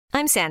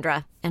I'm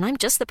Sandra, and I'm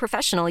just the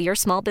professional your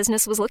small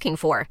business was looking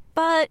for.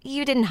 But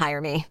you didn't hire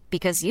me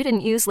because you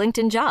didn't use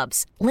LinkedIn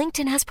Jobs.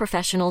 LinkedIn has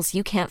professionals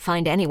you can't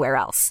find anywhere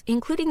else,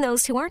 including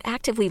those who aren't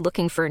actively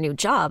looking for a new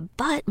job,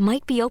 but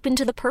might be open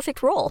to the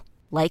perfect role,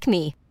 like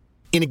me.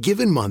 In a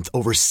given month,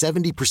 over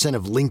 70%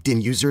 of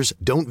LinkedIn users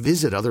don't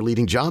visit other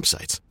leading job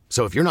sites.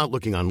 So if you're not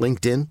looking on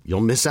LinkedIn,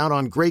 you'll miss out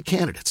on great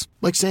candidates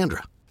like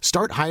Sandra.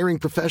 Start hiring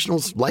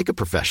professionals like a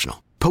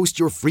professional. Post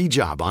your free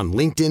job on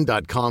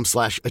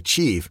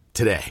linkedin.com/achieve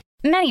today.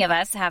 Many of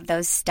us have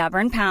those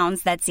stubborn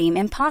pounds that seem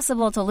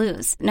impossible to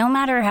lose, no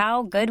matter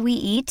how good we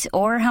eat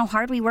or how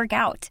hard we work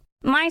out.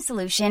 My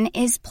solution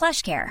is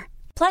PlushCare.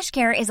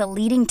 PlushCare is a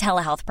leading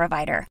telehealth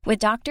provider with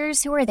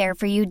doctors who are there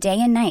for you day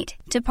and night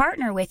to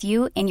partner with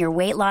you in your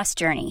weight loss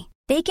journey.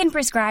 They can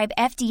prescribe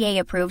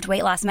FDA-approved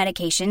weight loss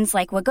medications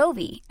like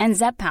Wegovy and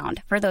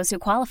Zepbound for those who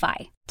qualify.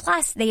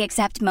 Plus, they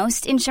accept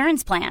most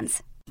insurance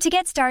plans. To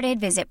get started,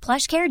 visit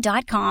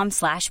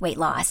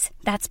plushcare.com/weightloss.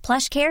 That's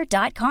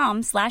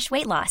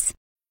plushcare.com/weightloss.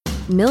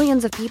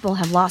 Millions of people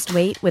have lost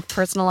weight with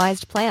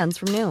personalized plans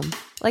from Noom.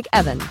 Like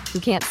Evan,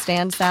 who can't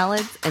stand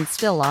salads and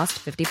still lost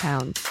 50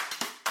 pounds.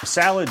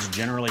 Salads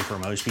generally for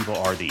most people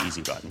are the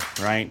easy button,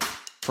 right?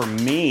 For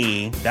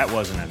me, that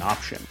wasn't an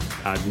option.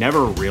 I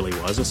never really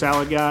was a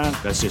salad guy.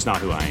 That's just not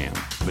who I am.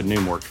 But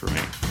Noom worked for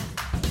me.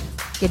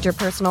 Get your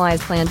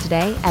personalized plan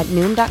today at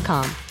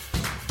Noom.com.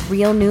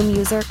 Real Noom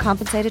user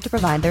compensated to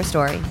provide their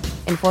story.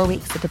 In 4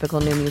 weeks, the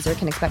typical Noom user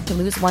can expect to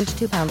lose 1 to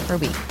 2 pounds per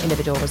week.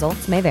 Individual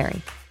results may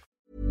vary.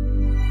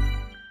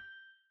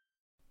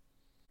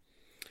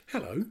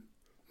 Hello,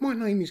 my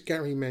name is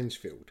Gary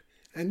Mansfield,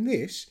 and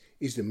this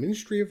is the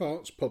Ministry of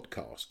Arts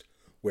podcast,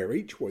 where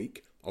each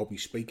week I'll be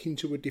speaking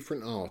to a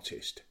different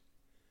artist.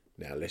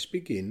 Now let's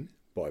begin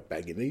by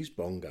bagging these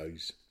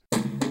bongos.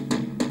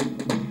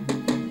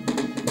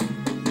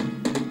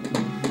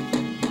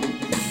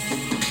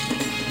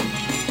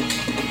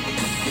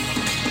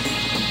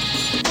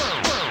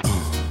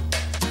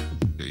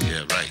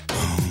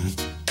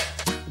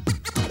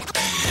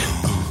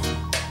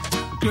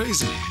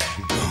 Crazy.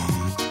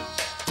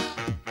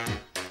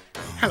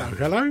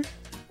 Hello.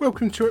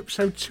 Welcome to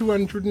episode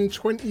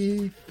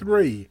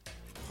 223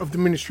 of the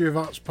Ministry of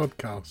Arts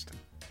podcast.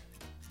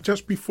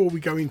 Just before we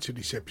go into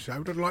this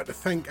episode, I'd like to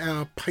thank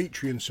our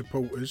Patreon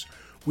supporters,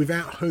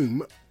 without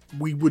whom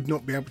we would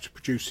not be able to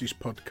produce this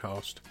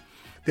podcast.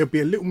 There'll be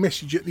a little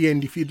message at the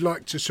end if you'd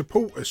like to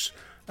support us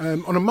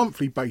on a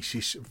monthly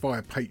basis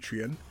via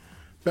Patreon.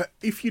 But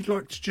if you'd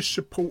like to just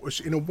support us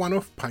in a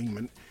one-off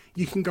payment,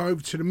 you can go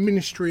over to the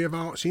Ministry of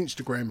Arts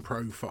Instagram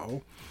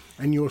profile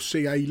and you'll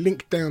see a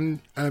link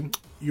down,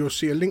 you'll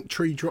see a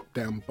Linktree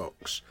drop-down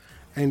box,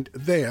 and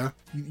there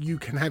you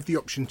can have the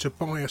option to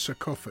buy us a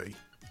coffee.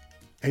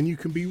 And you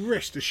can be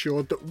rest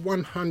assured that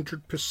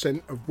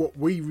 100% of what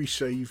we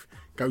receive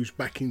goes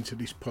back into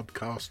this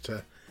podcast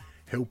to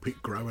help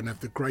it grow and have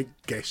the great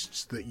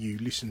guests that you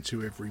listen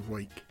to every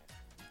week.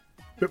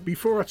 But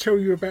before I tell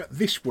you about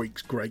this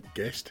week's great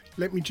guest,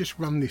 let me just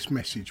run this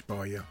message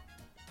by you.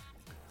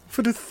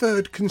 For the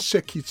third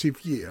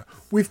consecutive year,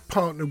 we've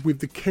partnered with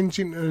the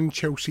Kensington and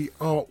Chelsea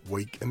Art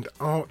Week and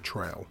Art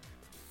Trail,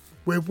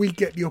 where we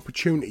get the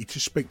opportunity to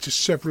speak to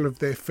several of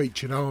their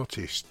featured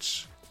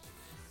artists.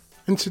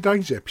 And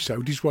today's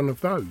episode is one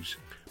of those.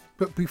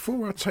 But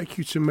before I take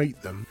you to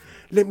meet them,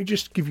 let me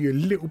just give you a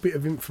little bit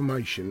of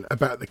information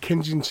about the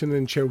Kensington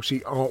and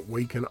Chelsea Art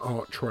Week and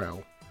Art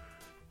Trail.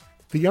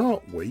 The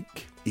Art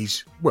Week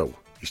is, well,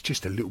 it's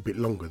just a little bit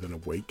longer than a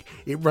week.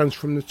 It runs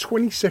from the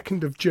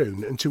 22nd of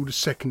June until the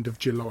 2nd of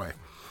July.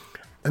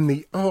 And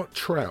the Art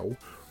Trail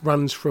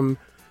runs from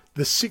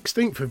the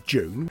 16th of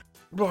June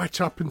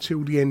right up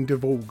until the end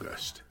of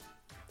August.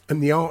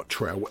 And the Art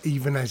Trail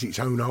even has its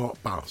own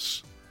art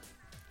bus.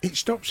 It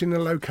stops in a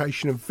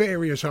location of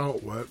various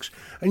artworks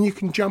and you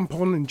can jump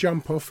on and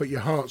jump off at your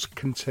heart's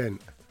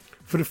content.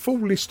 For the full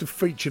list of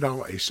featured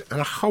artists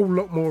and a whole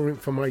lot more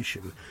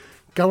information,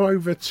 go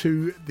over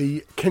to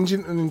the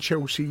Kensington and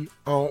Chelsea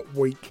Art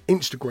Week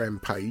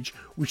Instagram page,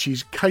 which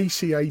is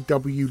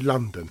KCAW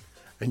London,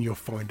 and you'll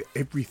find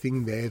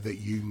everything there that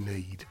you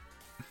need.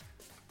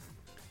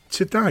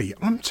 Today,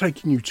 I'm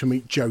taking you to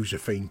meet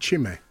Josephine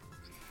Chime.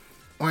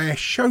 I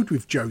showed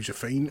with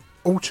Josephine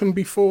autumn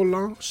before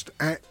last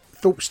at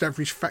Thorpe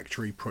Stavridge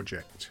Factory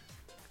project.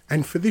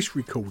 And for this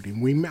recording,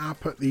 we met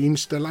up at the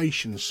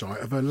installation site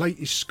of her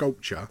latest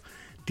sculpture,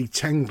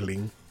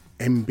 Detangling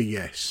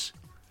MBS.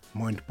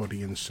 Mind,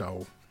 Body and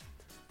Soul.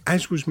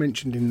 As was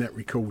mentioned in that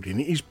recording,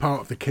 it is part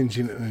of the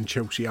Kensington and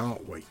Chelsea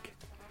Art Week,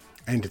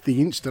 and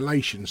the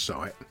installation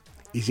site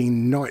is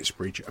in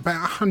Knightsbridge, about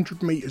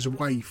 100 metres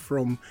away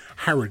from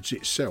Harrods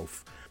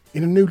itself,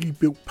 in a newly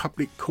built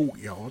public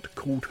courtyard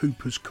called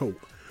Hooper's Court,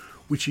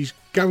 which is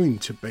going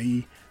to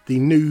be the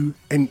new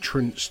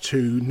entrance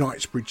to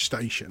Knightsbridge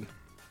Station.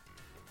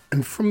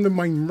 And from the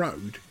main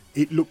road,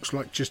 it looks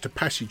like just a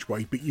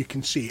passageway, but you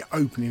can see it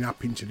opening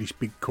up into this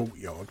big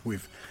courtyard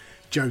with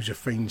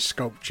Josephine's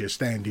sculpture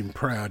standing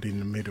proud in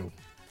the middle.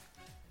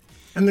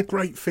 And the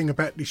great thing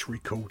about this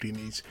recording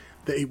is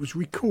that it was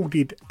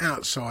recorded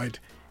outside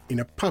in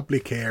a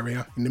public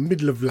area in the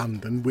middle of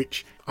London,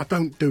 which I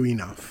don't do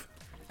enough.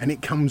 And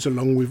it comes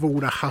along with all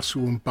the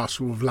hustle and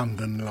bustle of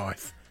London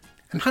life.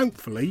 And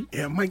hopefully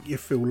it'll make you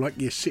feel like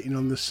you're sitting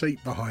on the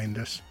seat behind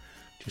us,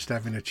 just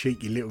having a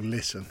cheeky little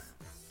listen.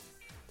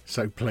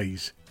 So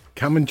please,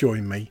 come and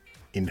join me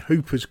in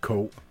Hooper's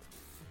Court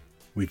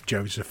with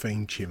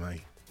Josephine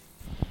Chime.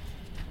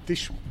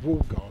 This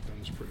wall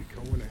garden's pretty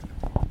cool, isn't it?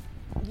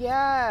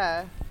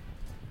 Yeah.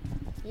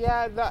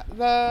 Yeah,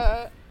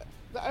 the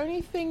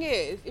only thing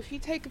is, if you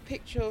take a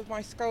picture of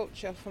my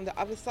sculpture from the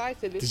other side,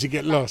 so this does it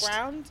get the lost?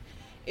 Background,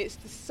 it's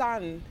the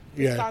sun.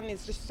 The sun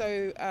is just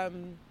so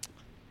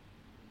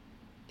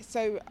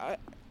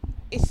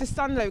it's the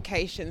sun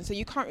location, so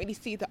you can't really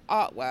see the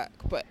artwork,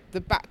 but the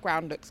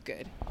background looks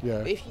good. Yeah.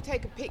 But if you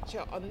take a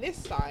picture on this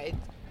side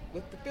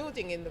with the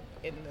building in the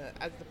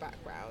as the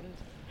background,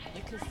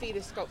 you can see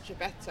the sculpture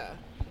better.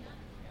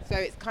 So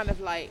it's kind of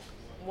like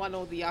one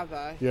or the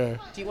other. Yeah.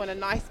 Do you want a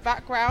nice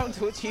background,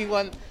 or do you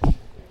want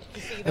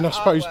to see the And I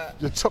suppose artwork?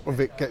 the top of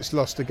it gets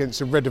lost against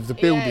the red of the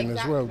building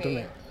as well, doesn't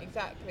it?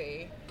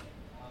 Exactly.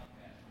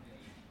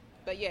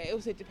 But yeah, it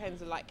also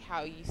depends on like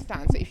how you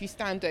stand. So if you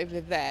stand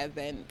over there,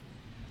 then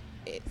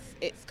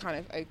it's kind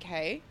of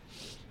okay.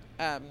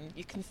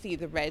 You can see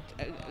the red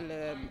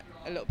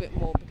a little bit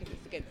more because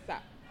it's against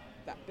that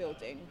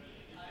building.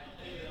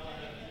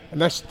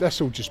 And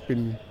that's all just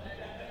been.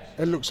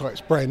 It looks like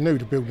it's brand new,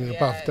 the building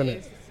above, doesn't it?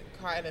 It's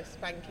kind of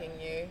spanking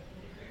new.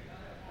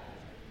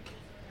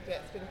 Yeah,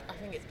 I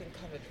think it's been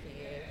covered for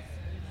years.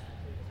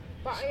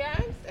 But yeah,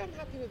 I'm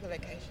happy with the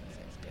location, so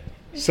it's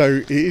good. So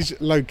it is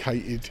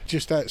located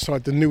just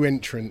outside the new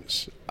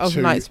entrance of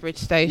to Knightsbridge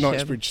Station.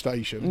 Knightsbridge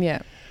Station.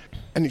 Yeah.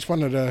 And it's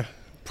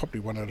probably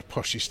one of the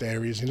poshest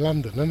areas in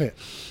London, isn't it?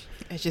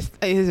 It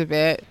is a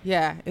bit.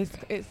 Yeah,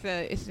 it's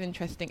an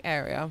interesting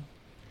area.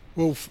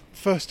 Well,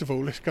 first of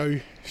all, let's go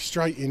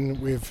straight in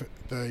with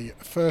the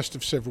first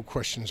of several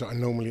questions that I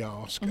normally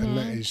ask, and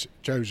that is,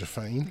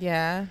 Josephine.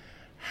 Yeah.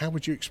 How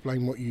would you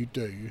explain what you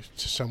do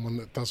to someone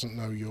that doesn't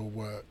know your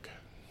work?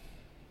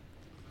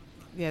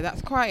 Yeah,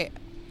 that's quite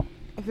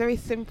a very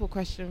simple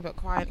question, but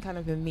quite kind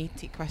of a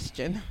meaty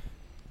question.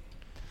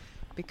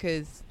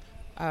 Because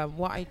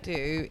what I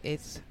do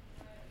is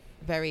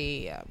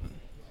very,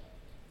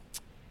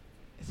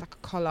 it's like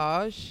a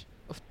collage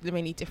of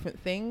many different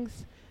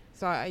things.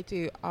 So I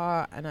do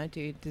art and I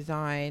do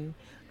design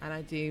and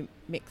I do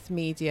mixed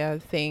media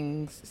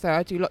things. So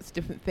I do lots of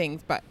different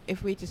things. But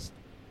if we're just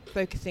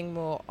focusing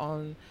more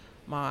on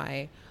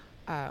my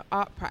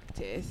art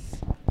practice,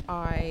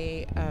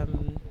 I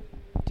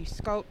do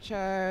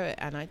sculpture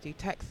and I do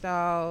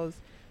textiles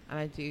and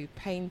I do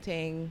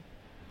painting.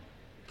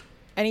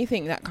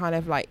 Anything that kind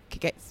of like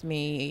gets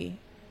me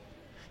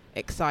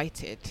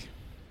excited.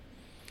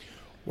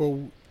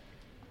 Well,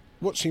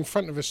 what's in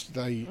front of us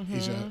today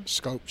is a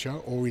sculpture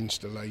or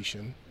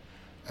installation.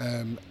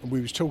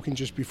 We was talking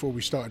just before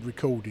we started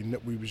recording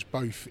that we was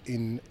both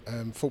in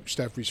Thorpe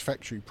Stavery's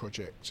factory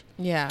project.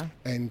 Yeah.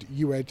 And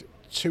you had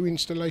two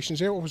installations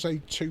there, or was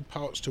they two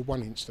parts to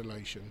one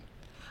installation?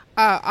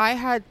 I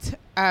had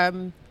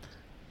a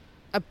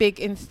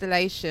big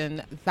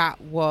installation that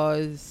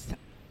was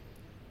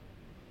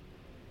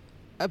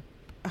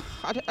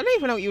I don't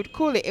even know what you would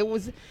call it. It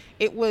was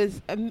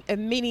a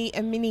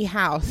mini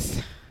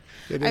house.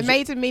 I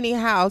made a mini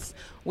house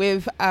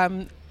with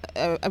a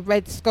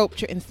red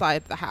sculpture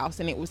inside the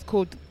house, and it was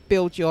called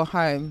Build Your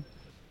Home.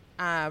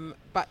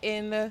 But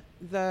in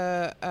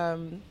the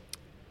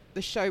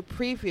show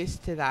previous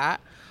to that,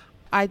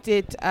 I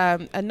did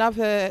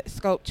another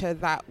sculpture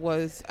that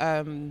was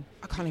I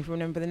can't even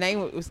remember the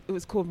name. It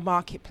was called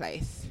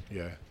Marketplace.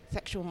 Yeah.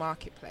 Sexual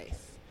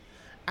Marketplace,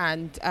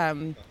 and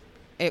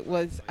it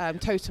was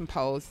totem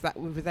poles that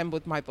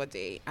resembled my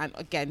body, and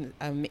again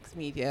mixed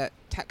media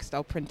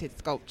textile printed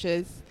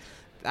sculptures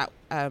that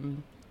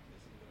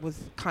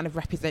was kind of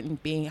representing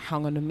being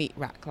hung on a meat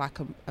rack like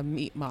a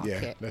meat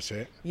market. Yeah, that's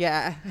it.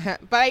 Yeah,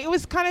 but it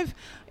was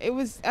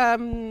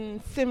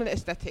similar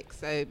aesthetics,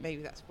 so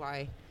maybe that's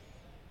why.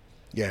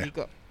 Yeah. You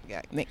got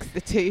mixed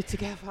the two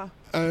together.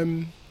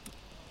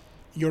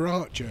 Your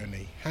art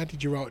journey. How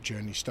did your art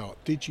journey start?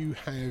 Did you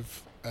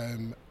have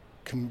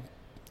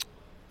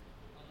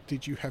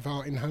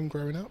art in home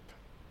growing up?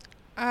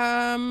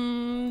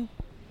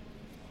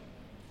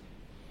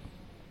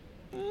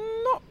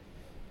 Not.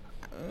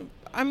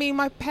 I mean,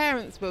 my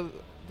parents were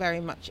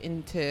very much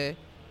into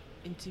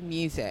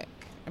music.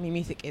 I mean,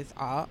 music is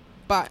art,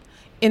 but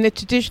in the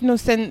traditional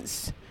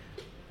sense,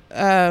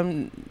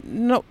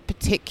 not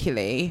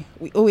particularly.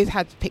 We always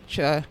had a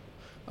picture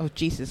of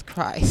Jesus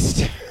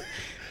Christ.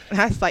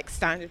 That's like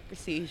standard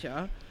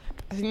procedure.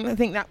 I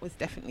think that was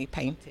definitely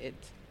painted.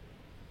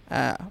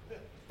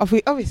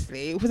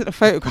 Obviously, it wasn't a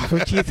photograph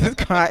of Jesus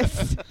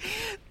Christ.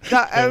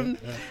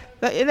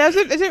 It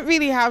didn't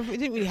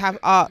really have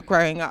art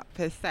growing up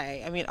per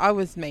se. I mean, I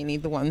was mainly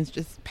the ones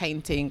just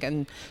painting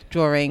and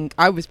drawing.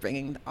 I was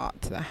bringing the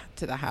art to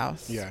the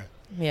house. Yeah.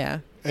 Yeah.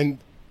 And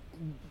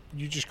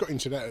you just got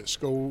into that at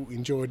school,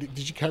 enjoyed it.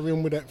 Did you carry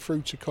on with that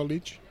through to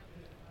college?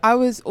 I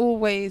was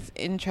always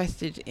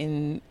interested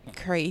in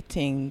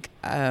creating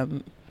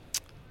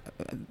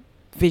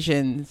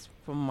visions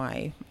from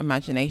my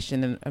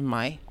imagination and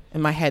my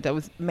in my head. I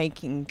was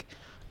making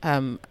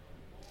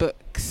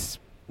books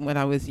when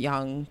I was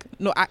young,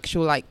 not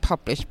actual like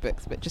published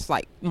books, but just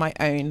like my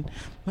own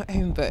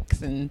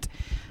books, and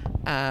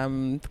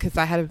because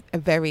I had a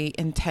very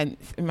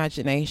intense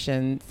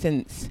imagination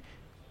since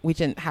we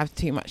didn't have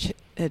too much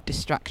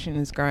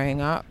distractions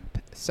growing up,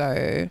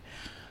 so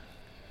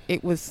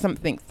it was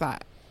something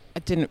that I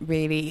didn't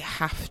really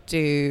have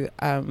to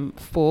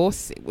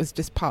force. It was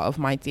just part of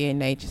my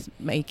DNA, just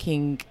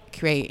making,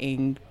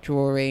 creating,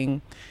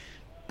 drawing.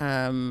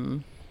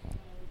 Didn't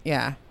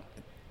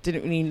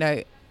really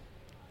know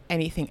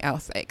anything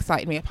else that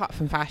excited me apart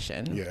from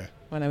fashion. Yeah.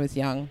 When I was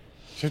young.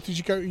 So did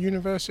you go to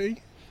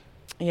university?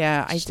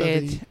 Yeah, I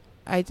did.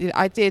 I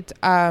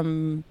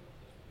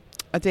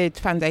did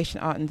foundation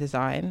art and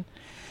design,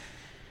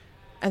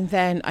 and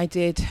then I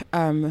did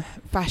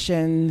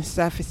fashion,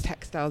 surface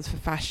textiles for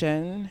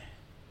fashion,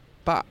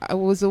 but I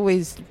was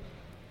always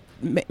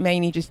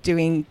mainly just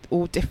doing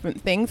all different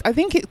things. I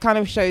think it kind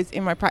of shows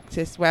in my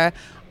practice where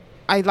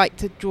I like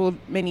to draw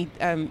many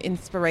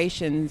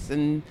inspirations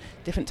and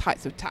different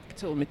types of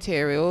tactile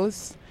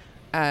materials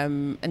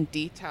and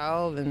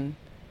detail, and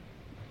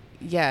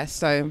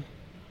so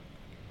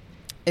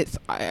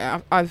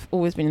I've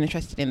always been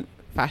interested in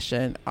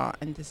fashion, art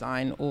and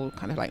design, all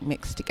kind of like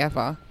mixed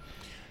together.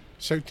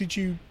 So did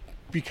you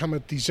become a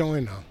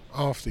designer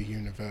after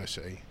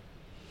university?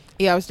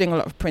 Yeah, I was doing a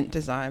lot of print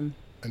design.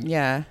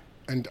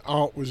 And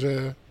art was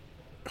a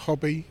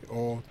hobby,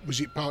 or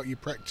was it part of your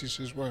practice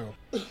as well?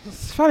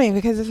 It's funny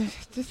because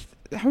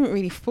I haven't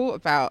really thought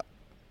about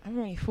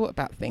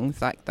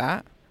things like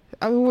that.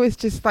 I always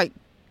just like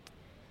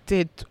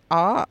did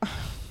art.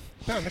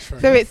 No, that's fair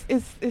so enough.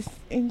 it's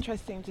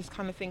interesting just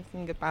kind of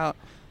thinking about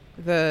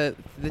the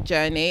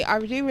journey. I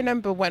do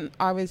remember when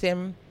I was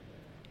in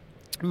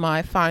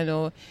my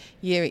final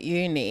year at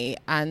uni,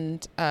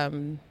 and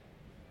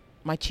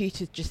my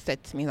tutor just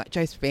said to me, like,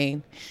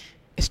 Josephine,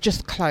 it's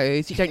just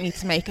clothes. You don't need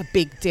to make a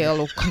big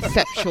deal or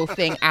conceptual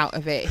thing out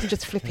of it. It's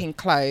just flipping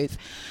clothes.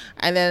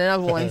 And then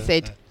another one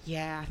said,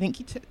 I think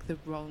you took the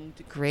wrong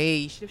degree.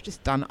 You should have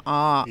just done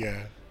art.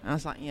 Yeah. And I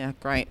was like, yeah,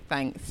 great,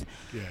 thanks.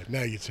 Yeah,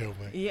 now you tell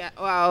me. Yeah,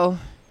 well,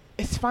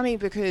 it's funny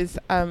because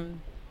when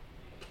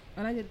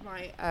I did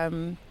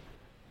my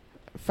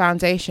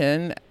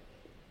foundation,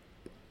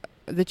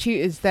 the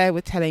tutors there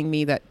were telling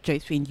me that,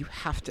 Josephine, you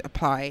have to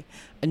apply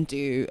and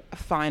do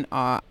fine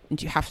art,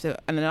 and you have to,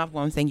 and another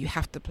one saying you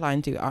have to apply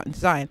and do art and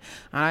design.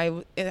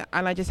 And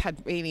I just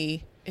had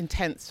really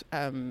intense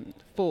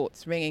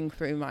thoughts ringing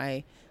through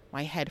my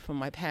head from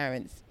my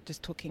parents,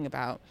 just talking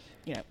about,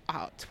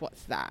 art,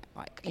 what's that?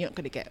 Like, you're not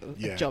going to get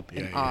a job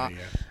in art. Yeah.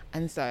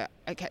 And so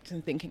I kept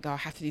on thinking, I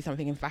have to do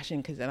something in fashion,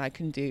 because then I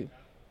can be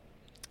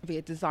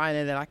a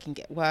designer, then I can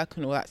get work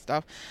and all that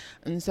stuff.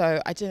 And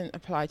so I didn't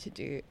apply to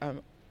do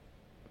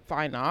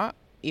fine art,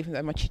 even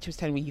though my teacher was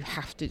telling me you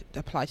have to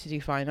apply to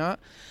do fine art.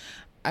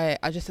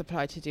 I just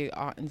applied to do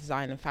art and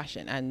design and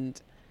fashion,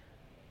 and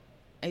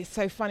it's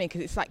so funny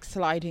because it's like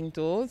sliding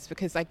doors,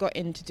 because I got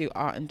in to do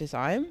art and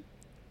design,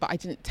 but I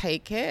didn't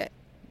take it.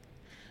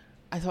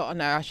 I thought,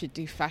 no, I should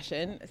do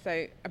fashion.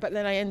 So, but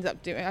then I ended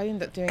up doing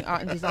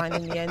art and design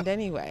in the end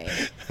anyway.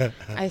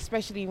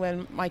 Especially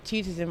when my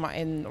tutors in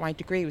my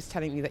degree was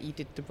telling me that you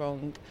did the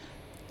wrong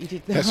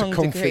degree. That's a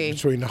conflict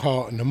between the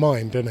heart and the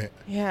mind, isn't it?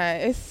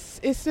 Yeah,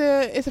 it's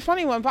a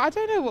funny one, but I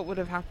don't know what would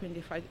have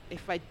happened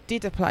if I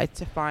did apply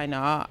to fine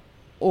art,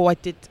 or I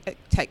did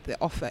accept the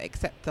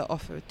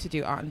offer to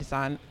do art and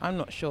design. I'm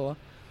not sure,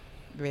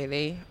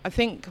 really. I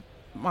think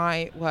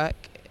my work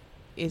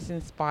is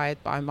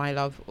inspired by my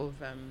love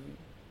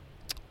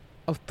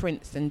of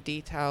prints and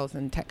details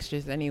and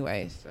textures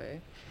anyway, so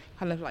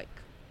kind of like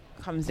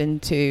comes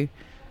into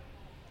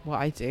what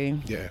I do.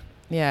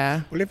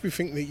 Yeah. Well,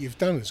 everything that you've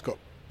done has got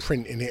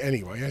print in it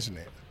anyway, hasn't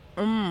it?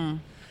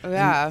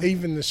 Yeah. And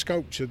even the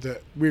sculpture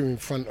that we're in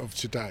front of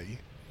today,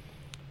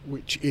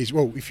 which is,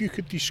 well, if you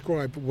could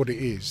describe what it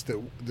is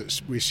that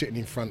we're sitting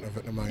in front of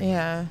at the moment.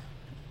 Yeah.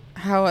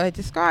 How I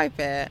describe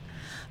it.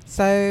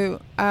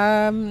 So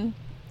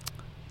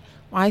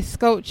my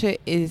sculpture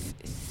is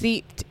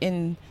seeped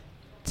in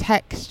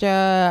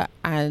texture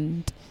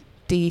and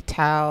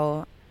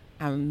detail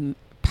and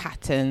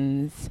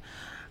patterns,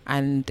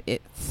 and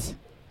it's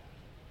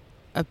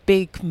a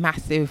big,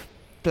 massive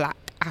black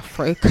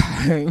afro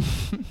comb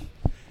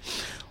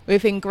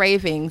with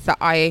engravings that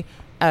I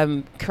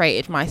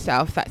created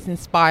myself. That's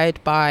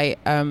inspired by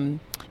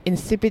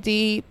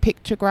Insipidi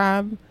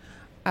pictogram,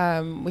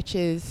 which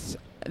is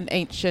an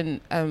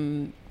ancient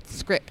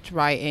script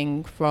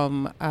writing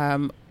from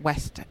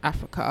West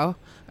Africa,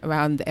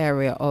 around the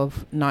area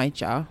of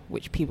Niger,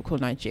 which people call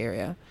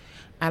Nigeria.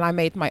 And I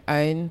made my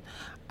own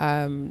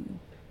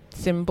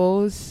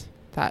symbols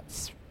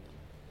that's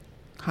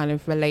kind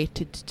of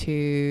related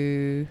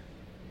to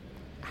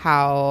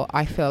how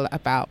I feel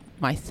about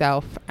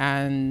myself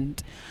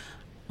and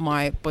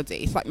my body.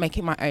 It's like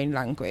making my own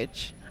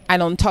language.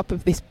 And on top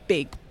of this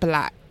big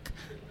black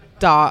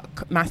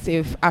dark,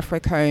 massive Afro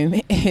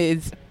comb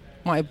is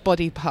my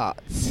body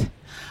parts.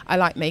 I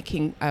like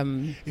making...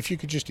 if you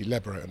could just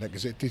elaborate on that,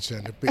 because it did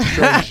sound a bit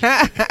strange.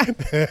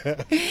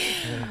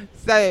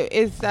 So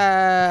it's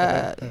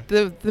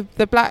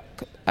the black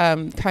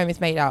comb is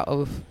made out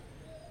of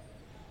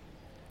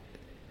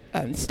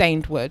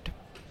stained wood,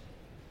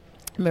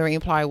 marine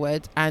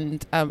plywood,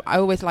 and I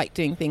always like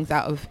doing things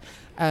out of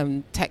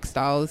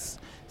textiles.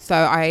 So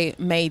I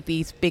made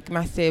these big,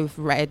 massive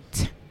red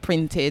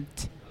printed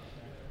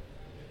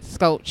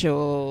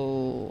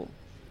sculptural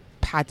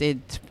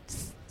padded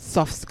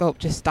soft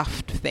sculpture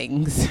stuffed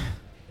things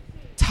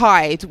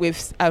tied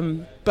with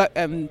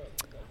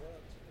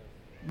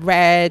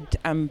red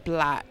and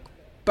black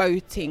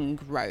boating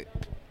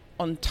rope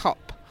on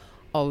top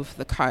of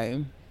the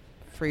comb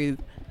through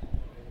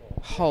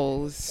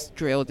holes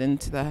drilled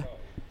into the...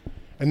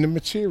 And the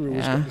material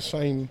has got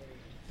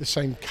the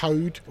same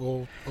code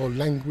or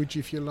language,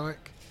 if you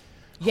like.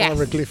 Yes.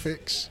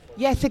 Hieroglyphics.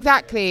 Yes,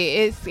 exactly.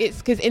 It's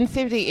because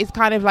Incivity is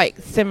kind of like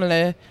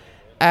similar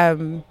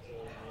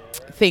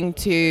thing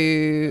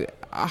to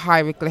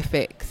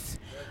hieroglyphics.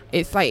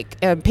 It's like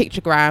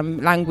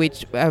pictogram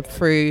language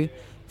through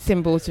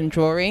symbols and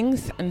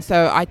drawings, and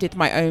so I did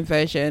my own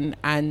version,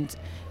 and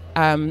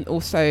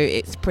also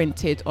it's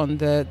printed on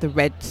the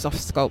red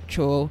soft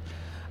sculptural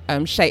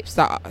shapes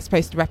that are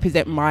supposed to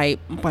represent my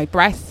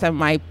breasts and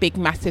my big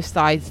massive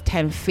size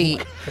 10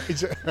 feet.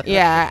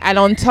 Yeah, and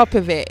on top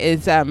of it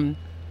is I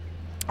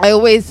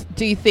always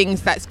do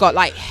things that's got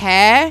like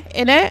hair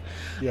in it,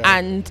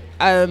 and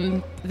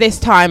this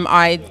time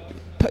I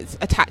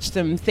attached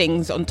some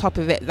things on top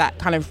of it that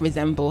kind of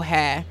resemble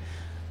hair.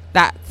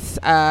 That's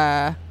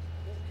I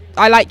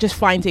like just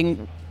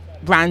finding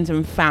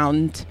random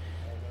found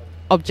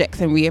objects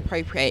and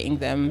reappropriating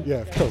them.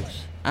 Yeah, of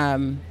course.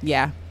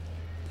 Yeah.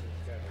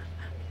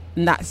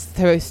 And that's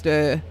supposed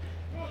to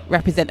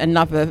represent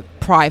another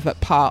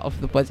private part of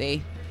the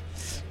body,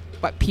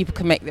 but people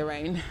can make their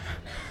own.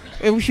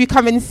 If you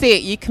come and see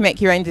it, you can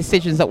make your own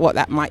decisions at what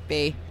that might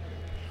be.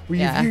 Well,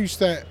 you've used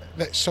that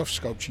soft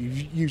sculpture.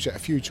 You've used it a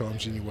few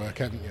times in your work,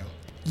 haven't you?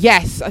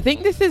 Yes, I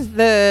think this is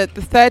the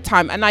third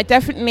time, and I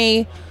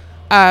definitely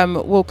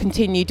will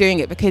continue doing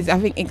it because I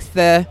think it's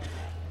the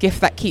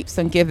gift that keeps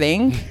on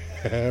giving.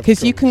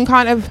 Because you can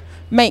kind of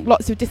make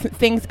lots of different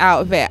things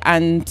out of it,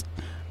 and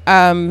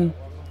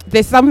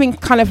there's something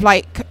kind of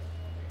like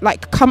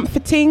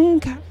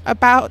comforting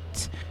about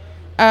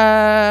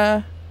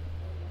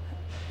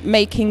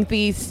making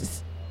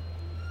these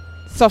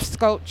soft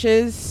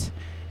sculptures.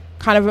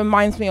 Kind of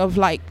reminds me of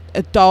like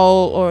a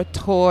doll or a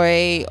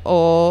toy,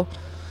 or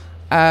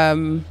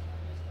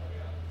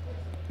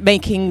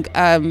making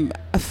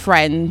a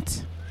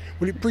friend.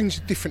 Well, it brings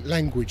a different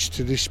language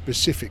to this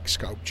specific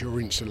sculpture or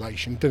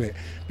installation, doesn't it?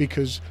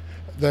 Because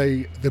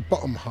the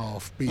bottom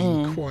half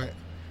being quite,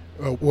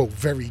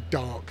 very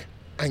dark,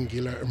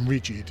 angular and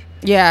rigid.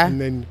 Yeah. And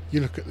then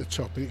you look at the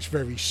top and it's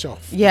very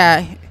soft.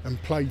 Yeah.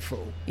 And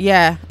playful.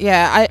 Yeah.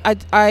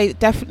 I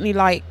definitely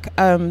like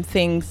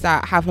things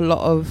that have a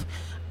lot of,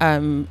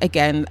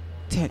 again,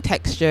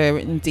 texture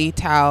and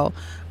detail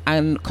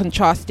and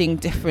contrasting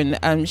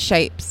different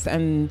shapes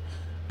and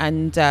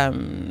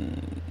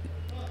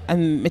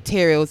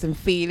materials and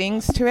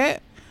feelings to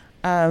it,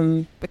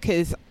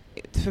 because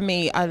for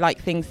me I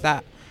like things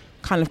that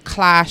kind of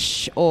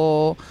clash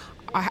or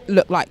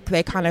look like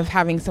they're kind of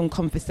having some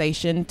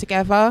conversation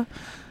together,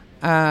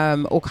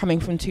 or coming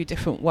from two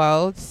different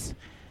worlds.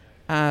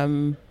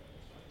 And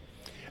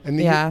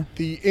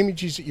the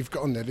images that you've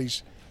got on there,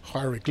 these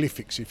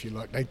hieroglyphics, if you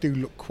like, they do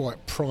look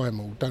quite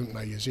primal, don't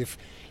they? As if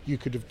you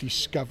could have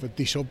discovered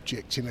this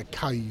object in a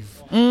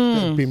cave that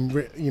had been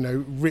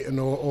written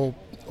or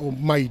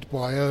made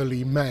by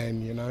early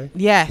man, you know?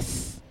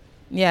 Yes.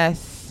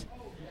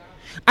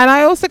 And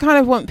I also kind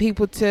of want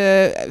people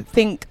to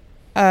think,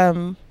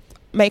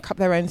 make up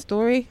their own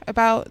story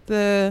about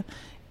the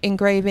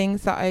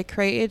engravings that I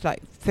created,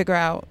 like figure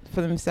out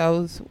for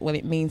themselves what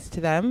it means to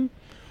them.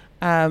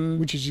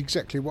 Which is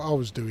exactly what I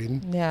was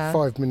doing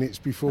 5 minutes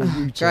before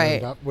you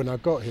turned up when I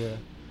got here.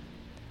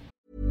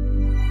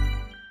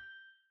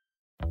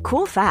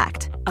 Cool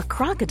fact, a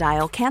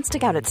crocodile can't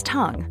stick out its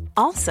tongue.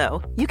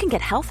 Also, you can get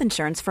health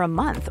insurance for a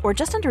month or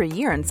just under a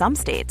year in some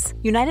states.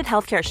 United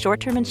Healthcare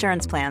short-term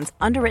insurance plans,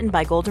 underwritten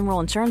by Golden Rule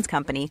Insurance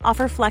Company,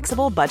 offer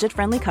flexible,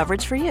 budget-friendly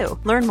coverage for you.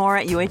 Learn more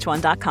at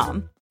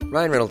UH1.com.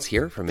 Ryan Reynolds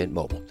here from Mint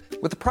Mobile.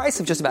 With the price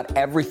of just about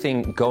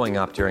everything going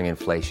up during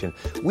inflation,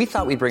 we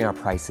thought we'd bring our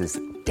prices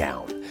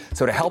down.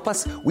 So to help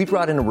us, we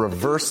brought in a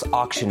reverse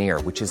auctioneer,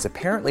 which is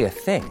apparently a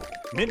thing.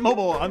 Mint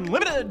Mobile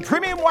Unlimited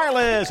Premium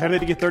Wireless. How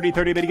to get 30,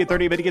 30, bit to get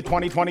 30, bit to get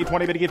 20, 20,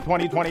 20, bit to get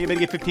 20, 20, bit to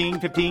get 15,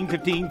 15,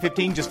 15,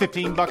 15, just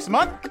 $15 a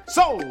month?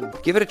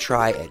 Sold! Give it a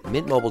try at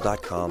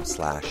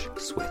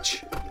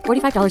mintmobile.com/switch.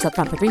 $45 up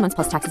front for 3 months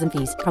plus taxes and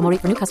fees. Promo rate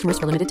for new customers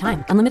for limited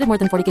time. Unlimited more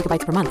than 40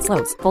 gigabytes per month.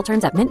 Slows full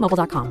terms at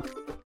mintmobile.com.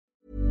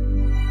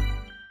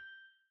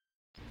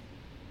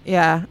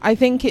 Yeah, I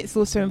think it's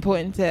also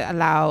important to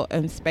allow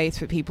space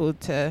for people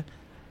to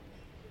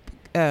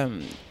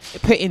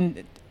put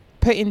in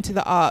put into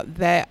the art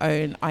their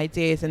own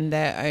ideas and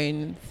their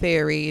own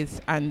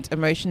theories and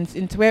emotions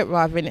into it,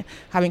 rather than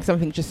having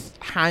something just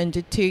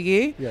handed to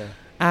you. Yeah.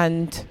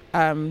 And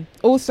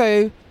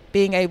also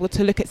being able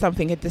to look at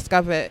something and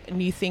discover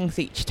new things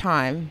each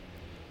time.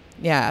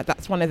 Yeah,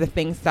 that's one of the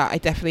things that I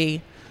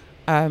definitely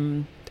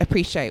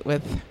appreciate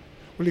with.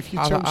 Well, if you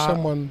other tell art.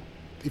 someone,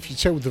 if you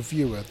tell the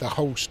viewer the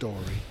whole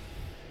story,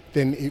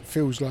 then it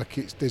feels like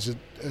there's a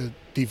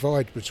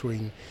divide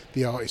between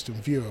the artist and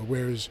viewer.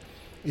 Whereas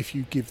if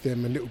you give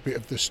them a little bit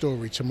of the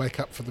story to make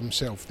up for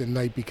themselves, then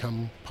they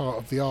become part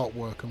of the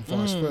artwork and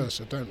vice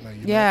versa, don't they?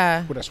 You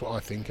know? Well, that's what I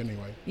think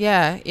anyway.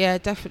 Yeah,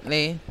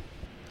 definitely.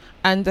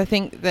 And I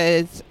think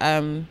there's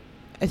a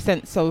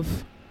sense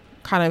of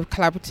kind of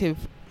collaborative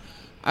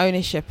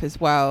ownership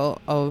as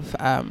well of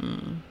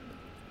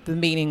the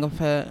meaning of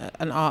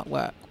an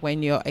artwork,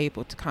 when you're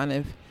able to kind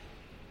of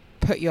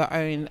put your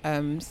own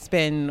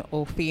spin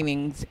or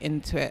feelings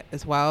into it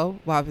as well,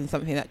 rather than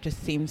something that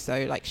just seems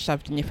so like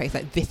shoved in your face,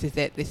 like this is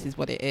it, this is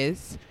what it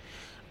is.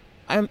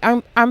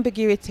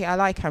 Ambiguity, I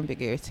like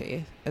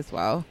ambiguity as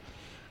well.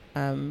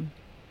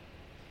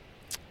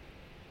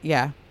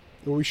 Yeah.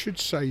 Well, we should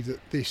say that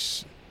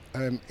this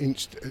are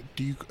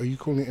you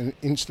calling it an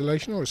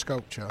installation or a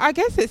sculpture? I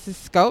guess it's a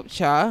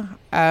sculpture.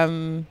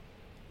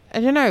 I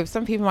don't know.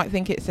 Some people might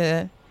think it's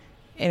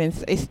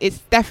it's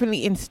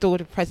definitely installed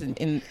a presence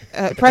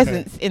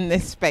in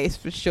this space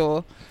for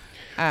sure.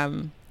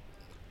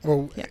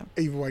 Well,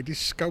 either way, this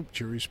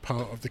sculpture is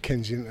part of the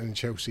Kensington and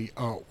Chelsea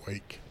Art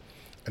Week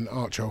and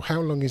Art Show.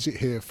 How long is it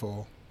here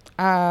for?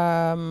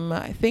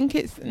 I think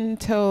it's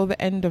until the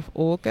end of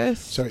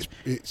August. So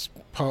it's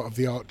part of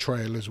the art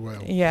trail as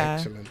well. Yeah.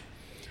 Excellent.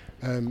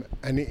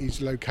 And it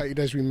is located,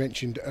 as we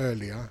mentioned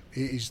earlier,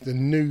 it is the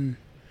new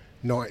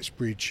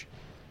Knightsbridge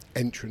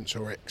entrance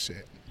or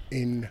exit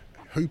in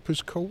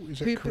Hooper's Court, is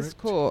that correct? Hooper's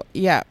Court,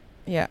 yeah.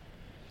 Yeah,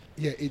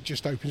 it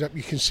just opens up.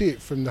 You can see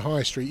it from the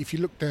high street. If you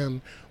look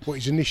down what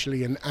is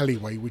initially an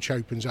alleyway, which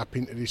opens up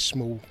into this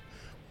small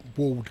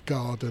walled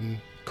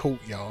garden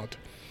courtyard,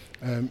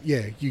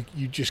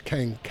 you just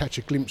can catch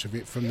a glimpse of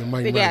it from the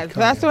main road. Yeah, so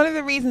that's one of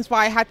the reasons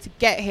why I had to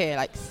get here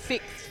like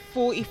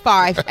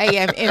 6:45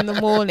 a.m. in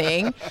the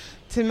morning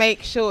to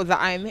make sure that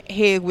I'm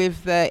here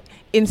with the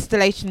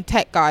installation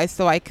tech guys,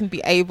 so I can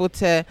be able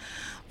to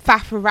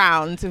faff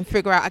around and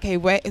figure out, okay,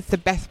 where is the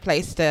best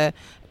place to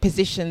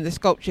position the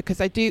sculpture,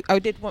 because I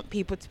did want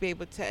people to be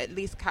able to at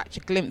least catch a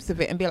glimpse of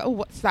it and be like, oh,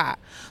 what's that,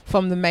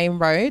 from the main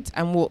road,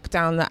 and walk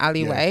down the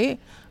alleyway,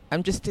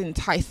 and just to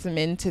entice them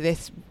into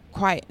this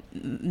quite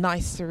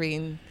nice,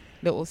 serene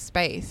little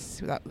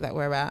space that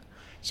we're at.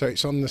 So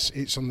it's on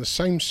the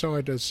same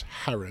side as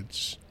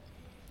Harrods.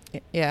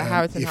 Yeah,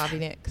 Harrods and Harvey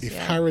Nicks. If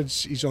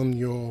Harrods is on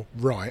your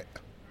right,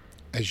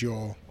 as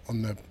you're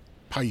on the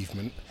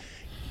pavement,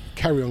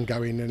 carry on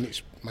going, and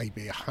it's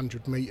maybe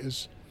 100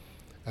 metres.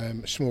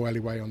 A small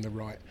alleyway on the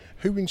right.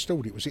 Who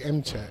installed it? Was it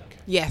M-Tech?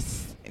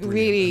 Yes,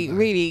 Brilliant,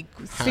 really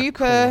How super,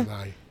 cool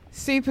are they?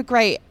 super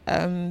great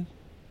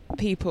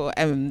people.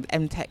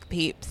 M-Tech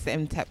peeps,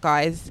 M-Tech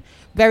guys,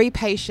 very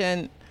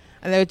patient.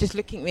 And they were just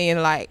looking at me and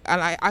I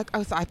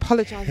was like, I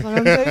apologise.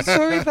 I'm so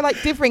sorry for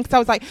like differing, because I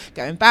was like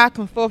going back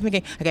and forth and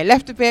thinking, okay,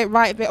 left a bit,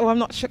 right a bit. Oh, I'm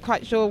not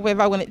quite sure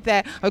whether I want it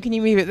there. Oh, can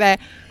you move it there?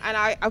 And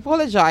I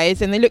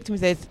apologised, and they looked at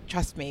me and said,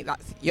 "Trust me,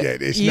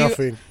 it's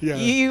nothing. Yeah,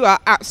 you are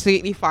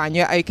absolutely fine.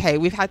 You're okay.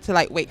 We've had to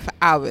like wait for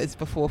hours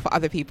before for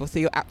other people, so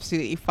you're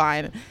absolutely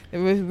fine." They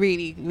were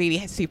really,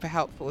 really super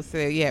helpful. So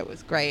yeah, it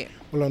was great.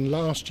 Well, on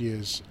last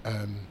year's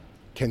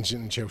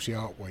Kensington and Chelsea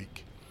Art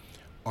Week,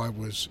 I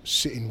was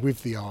sitting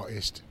with the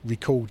artist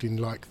recording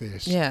like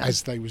this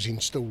as they was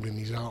installing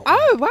his artwork.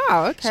 Oh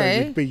wow,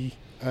 okay.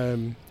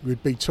 So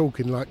we'd be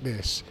talking like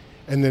this,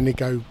 and then he'd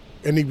go,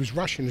 and he was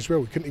Russian as well.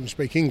 We couldn't even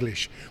speak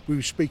English. We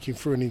were speaking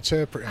through an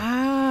interpreter.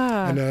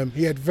 And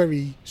he had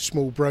very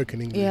small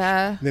broken English.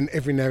 Yeah. And then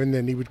every now and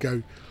then he would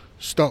go,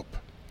 stop,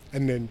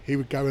 and then he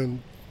would go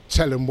and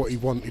tell him what he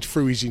wanted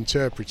through his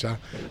interpreter,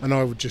 and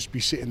I would just be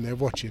sitting there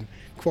watching.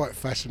 Quite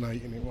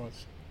fascinating it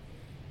was.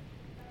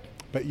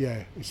 But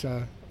yeah,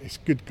 it's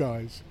good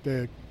guys.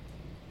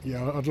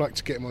 I'd like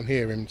to get them on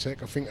here,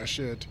 M-Tech. I think I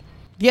should.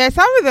 Yeah,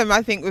 some of them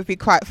I think would be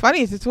quite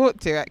funny to talk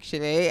to,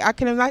 actually. I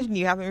can imagine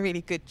you having a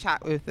really good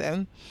chat with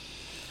them.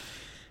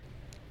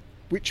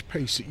 Which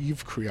piece that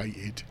you've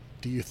created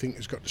do you think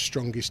has got the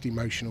strongest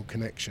emotional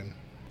connection?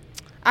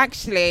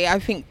 Actually, I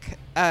think...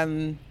 I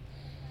don't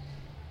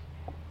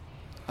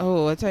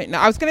know.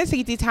 I was going to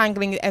say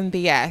Detangling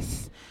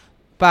MBS,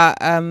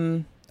 but...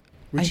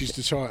 which is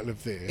the title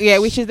of this. Yeah,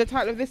 which is the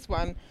title of this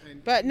one.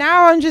 But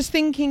now I'm just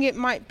thinking it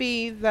might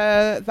be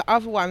the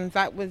other one.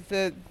 That was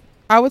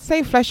I would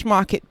say Flesh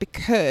Market,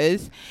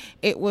 because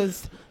it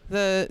was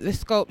the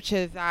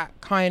sculpture that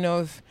kind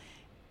of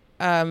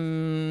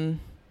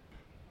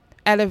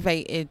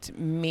elevated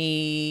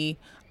me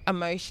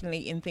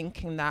emotionally in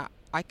thinking that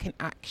I can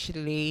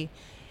actually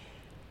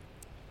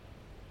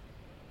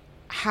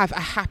have a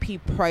happy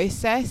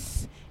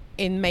process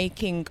in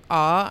making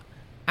art,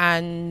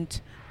 and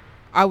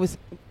I was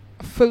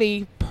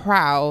fully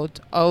proud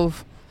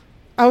of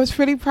I was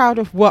really proud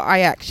of what I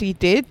actually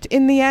did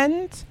in the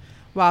end,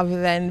 rather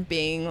than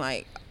being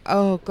like,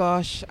 oh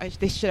gosh,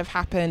 this should have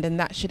happened and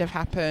that should have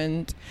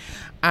happened.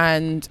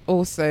 And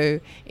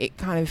also it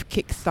kind of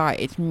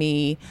kick-started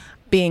me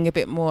being a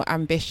bit more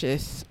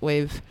ambitious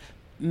with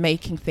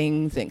making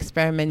things and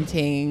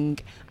experimenting,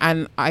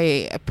 and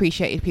I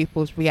appreciated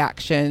people's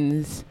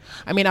reactions.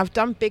 I mean, I've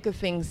done bigger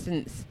things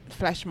since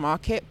Flesh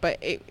Market, but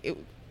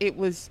it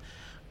was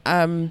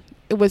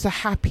a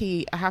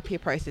happier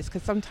process,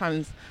 because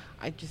sometimes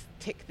I just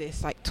tick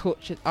this like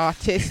tortured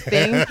artist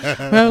thing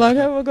where I'm like,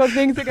 oh my god,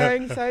 things are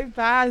going so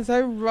bad,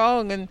 so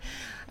wrong,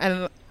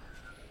 and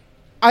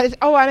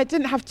I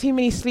didn't have too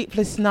many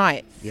sleepless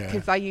nights,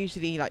 because I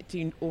usually like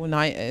do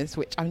all-nighters,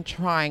 which I'm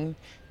trying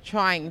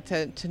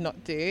to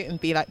not do,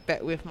 and be like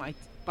better with my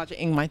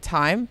budgeting my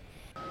time.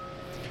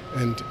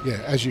 And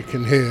as you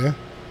can hear,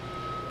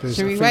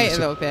 should we wait a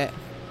little bit?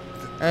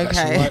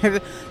 Okay.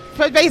 Right.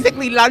 But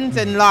basically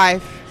London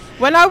life.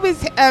 When I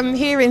was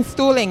here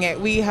installing it,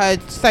 we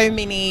heard so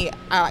many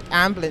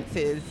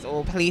ambulances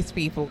or police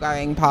people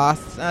going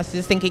past. And I was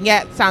just thinking,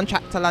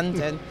 soundtrack to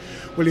London.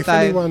 Well, if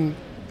anyone,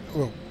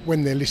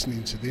 when they're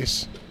listening to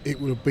this, it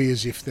will be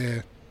as if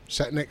they're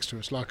sat next to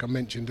us, like I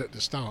mentioned at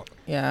the start.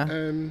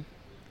 Yeah.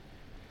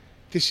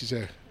 This is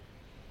a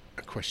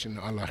question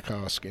that I like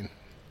asking.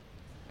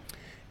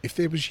 If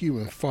there was you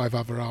and 5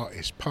 other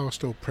artists,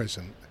 past or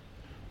present,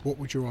 what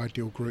would your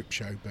ideal group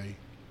show be?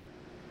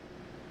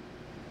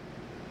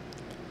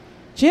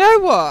 Do you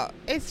know what?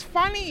 It's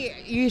funny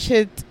you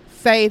should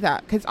say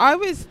that, because I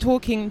was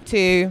talking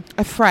to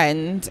a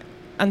friend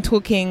and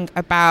talking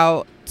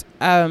about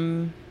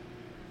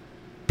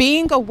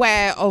being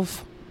aware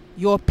of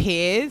your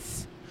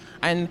peers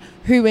and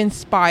who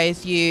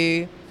inspires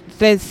you.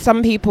 There's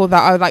some people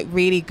that are like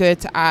really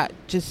good at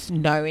just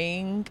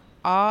knowing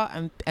art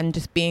and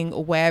just being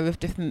aware of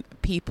different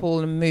people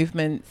and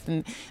movements,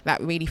 and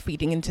that really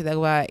feeding into their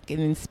work and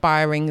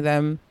inspiring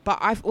them. But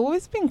I've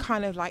always been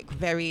kind of like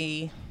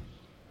very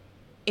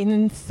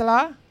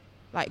insular,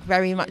 like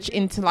very much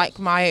into like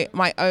my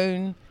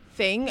own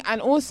thing.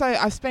 And also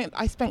I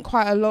spent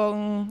quite a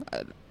long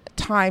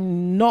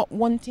time not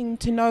wanting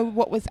to know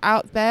what was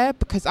out there,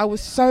 because I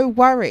was so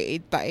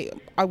worried that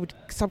I would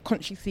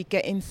subconsciously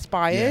get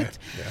inspired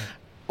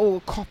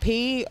or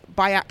copy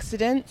by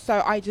accident.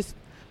 So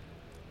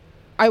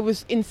I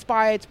was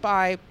inspired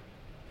by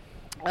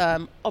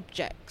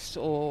objects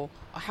or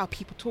how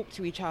people talk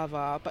to each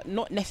other, but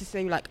not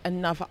necessarily like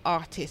another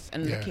artist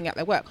and looking at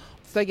their work.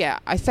 So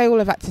I say all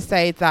of that to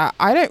say that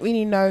I don't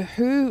really know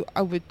who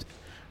I would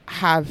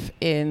have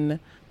in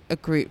a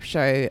group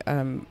show,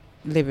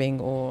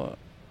 living or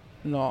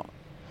not.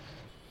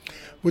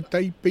 Would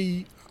they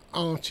be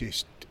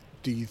artists,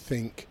 do you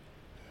think,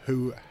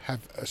 who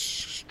have a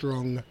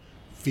strong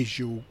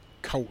visual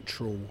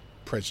cultural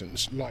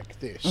presence like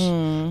this?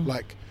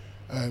 Like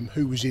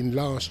who was in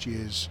last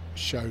year's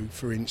show,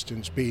 for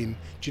instance, being,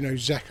 do you know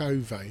Zach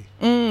Ove?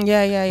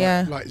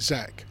 Like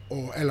Zach,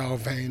 or L.R.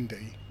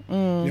 Vandy. You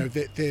know,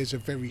 there's a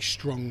very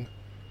strong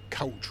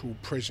cultural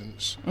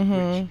presence,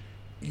 which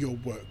your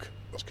work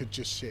could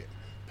just sit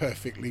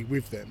perfectly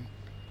with them.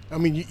 I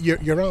mean,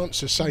 your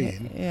answer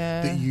saying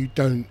that you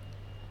don't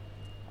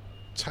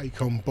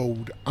take on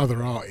board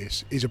other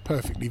artists is a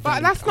perfectly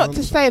valid But that's not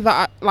answer. to say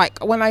that,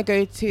 like, when I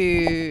go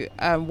to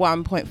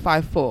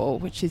 1.54,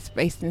 which is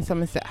based in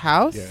Somerset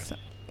House,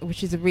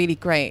 which is a really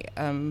great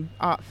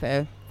art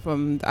fair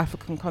from the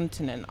African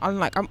continent,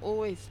 I'm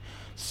always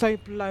so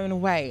blown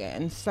away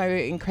and so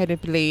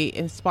incredibly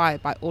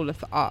inspired by all of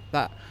the art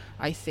that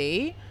I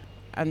see.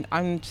 And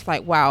I'm just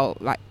like, wow,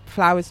 like,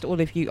 flowers to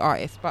all of you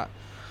artists. But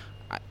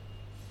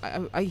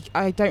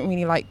I don't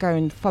really like go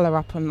and follow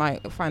up on,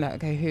 like, find out,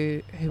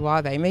 okay, who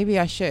are they? Maybe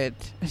I should.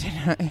 I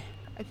don't know.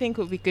 I think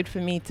it would be good for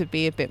me to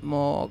be a bit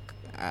more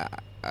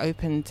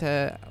open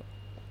to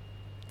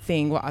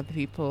seeing what other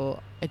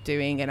people are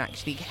doing and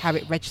actually have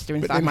it register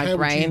inside my brain.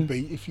 But then how would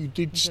you be if you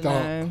did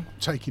start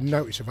taking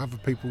notice of other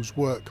people's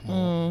work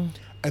more,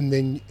 and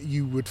then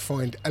you would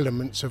find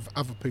elements of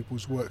other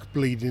people's work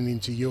bleeding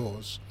into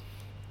yours?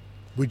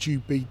 Would you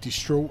be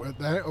distraught at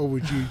that, or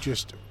would you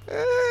just...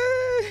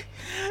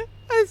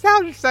 It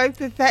sounds so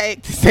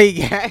pathetic to say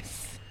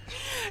yes.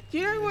 Do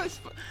you know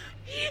what's...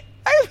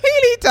 I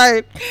really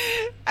don't.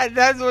 And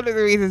that's one of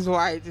the reasons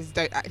why I just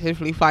don't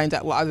actively find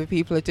out what other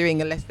people are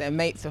doing unless they're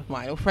mates of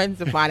mine or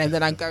friends of mine, and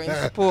then I go and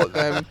support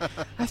them.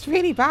 That's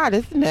really bad,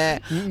 isn't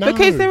it? No.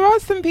 Because there are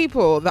some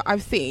people that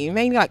I've seen,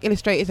 mainly like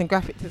illustrators and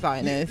graphic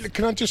designers.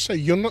 Can I just say,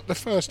 you're not the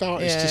first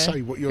artist to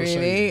say what you're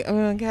saying.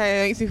 saying.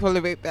 Okay, it makes me feel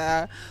a bit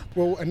better.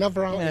 Well,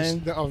 another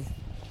artist that I've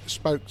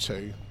spoke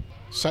to,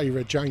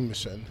 Sarah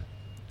Jameson,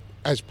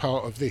 as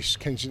part of this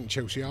Kensington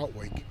Chelsea Art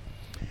Week,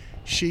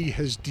 she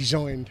has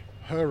designed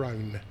her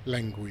own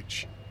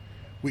language,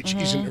 which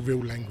isn't a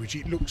real language.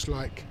 It looks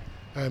like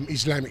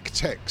Islamic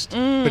text,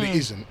 but it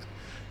isn't.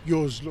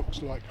 Yours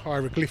looks like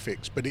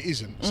hieroglyphics, but it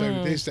isn't.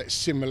 So there's that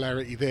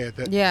similarity there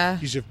that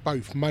you have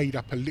both made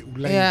up a little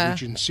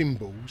language and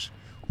symbols,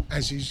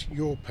 as is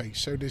your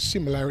piece. So there's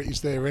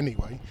similarities there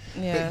anyway.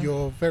 Yeah. But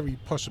you're very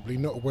possibly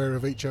not aware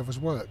of each other's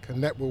work,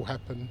 and that will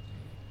happen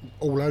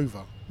all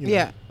over. You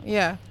know,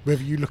 Yeah.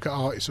 whether you look at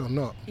artists or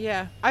not.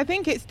 Yeah, I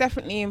think it's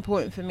definitely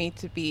important for me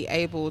to be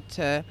able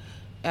to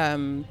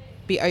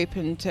be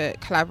open to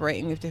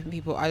collaborating with different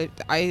people.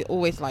 I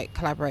always like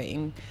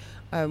collaborating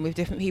with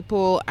different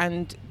people,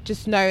 and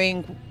just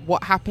knowing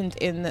what happened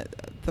in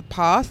the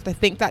past. I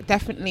think that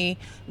definitely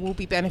will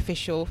be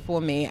beneficial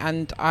for me,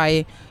 and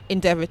I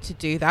endeavour to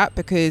do that,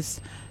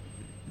 because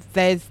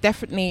there's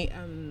definitely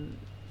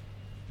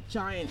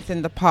giants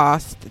in the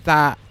past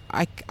that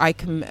I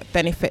can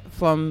benefit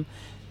from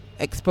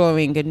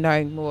exploring and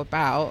knowing more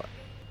about.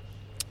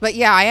 But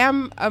yeah, I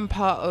am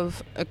part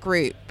of a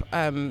group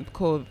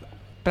called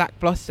Black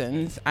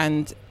Blossoms,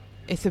 and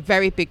it's a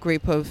very big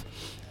group of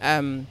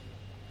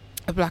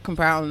black and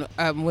brown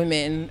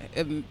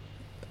women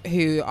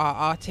who are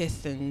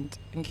artists and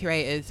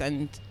curators,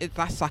 and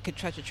that's like a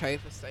treasure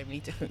trove of so many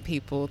different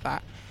people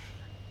that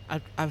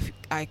I've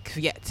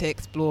yet to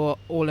explore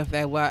all of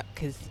their work,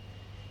 because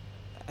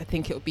I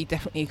think it would be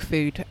definitely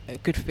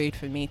good food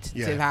for me to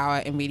devour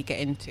and really get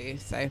into.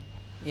 So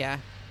yeah,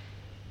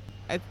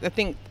 I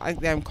think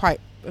I'm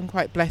quite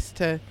blessed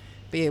to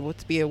be able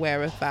to be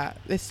aware of that.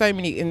 There's so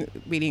many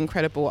really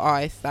incredible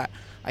artists that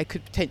I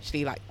could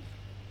potentially like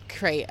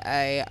create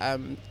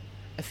a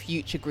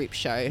future group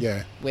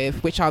show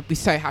with, which I'd be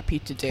so happy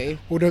to do.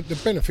 Well, the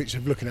benefits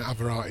of looking at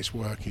other artists'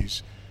 work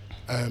is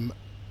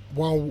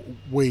while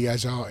we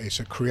as artists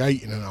are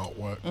creating an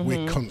artwork,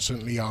 we're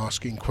constantly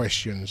asking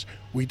questions.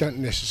 We don't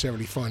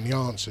necessarily find the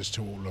answers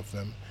to all of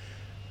them.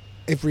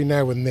 Every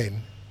now and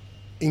then,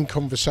 in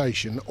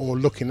conversation or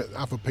looking at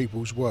other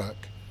people's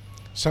work,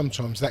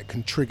 sometimes that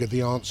can trigger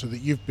the answer that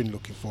you've been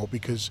looking for,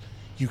 because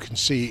you can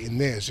see it in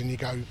theirs and you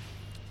go,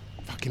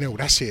 fucking hell,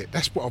 that's it,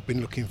 that's what I've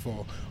been looking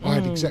for. I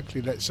had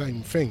exactly that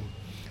same thing,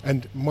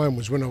 and mine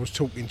was when I was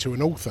talking to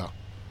an author.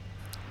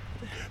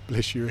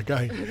 Bless you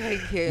again.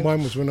 Thank you.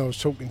 Mine was when I was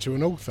talking to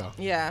an author.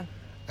 Yeah.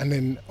 And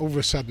then all of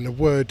a sudden a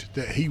word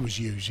that he was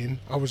using,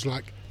 I was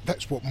like,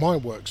 that's what my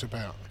work's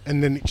about.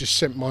 And then it just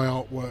sent my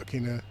artwork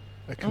in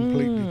a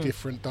completely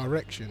different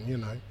direction, you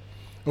know.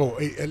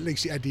 Or at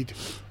least it added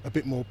a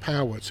bit more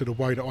power to the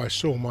way that I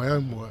saw my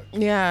own work.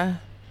 Yeah.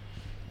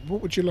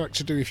 What would you like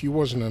to do if you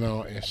wasn't an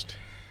artist?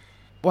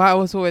 Well, I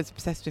was always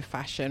obsessed with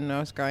fashion when I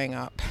was growing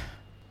up.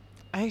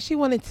 I actually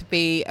wanted to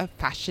be a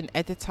fashion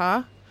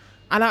editor.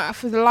 And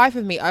for the life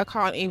of me, I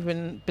can't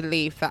even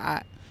believe that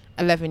at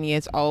 11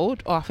 years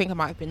old, or I think I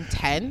might have been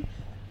 10,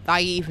 that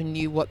I even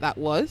knew what that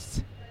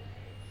was.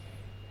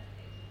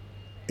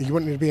 You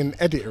wanted to be an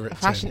editor at 10?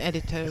 A fashion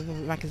editor of a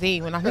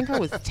magazine. When I think I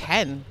was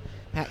 10,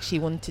 I actually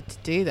wanted to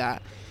do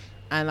that.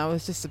 And I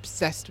was just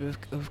obsessed with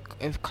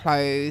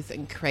clothes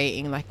and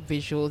creating like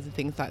visuals and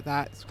things like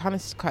that. It's kind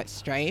of quite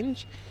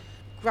strange.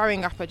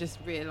 Growing up, I just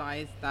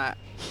realised that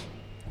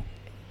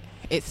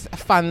it's a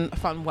fun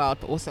world,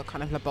 but also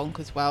kind of a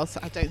bonkers world. So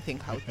I don't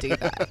think I would do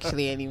that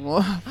actually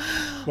anymore.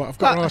 Well, I've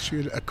got to ask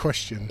you a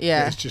question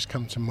that has just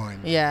come to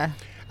mind. Yeah.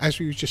 As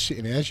we was just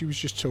sitting there, as you was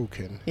just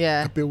talking,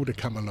 a builder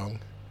come along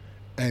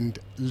and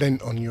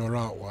lent on your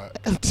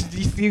artwork. Did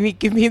you see me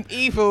give me an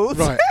evils?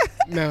 Right.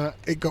 Now,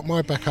 it got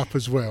my back up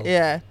as well.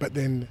 Yeah. But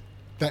then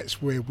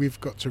that's where we've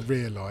got to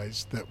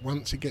realise that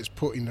once it gets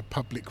put in the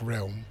public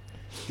realm,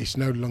 it's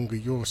no longer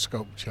your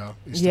sculpture,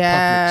 it's the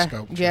public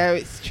sculpture. Yeah,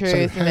 it's true, so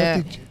isn't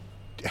it?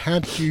 How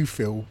did you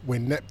feel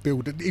when that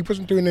builder, he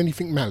wasn't doing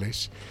anything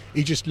malice,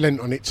 he just lent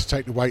on it to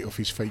take the weight off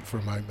his feet for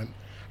a moment.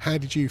 How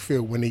did you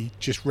feel when he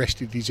just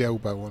rested his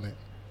elbow on it?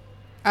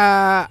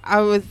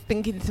 I was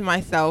thinking to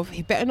myself,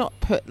 he better not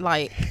put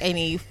like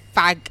any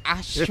fag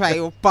ashtray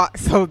or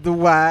butts on the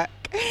work,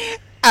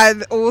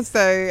 and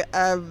also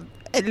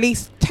at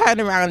least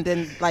turn around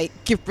and like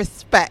give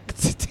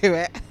respect to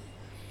it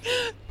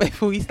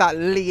before you start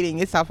leaning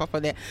yourself up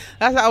on it.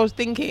 That's what I was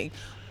thinking.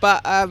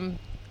 But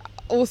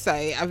also,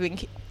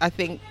 I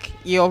think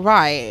you're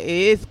right. It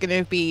is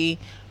going to be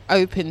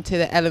open to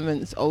the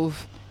elements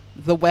of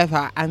the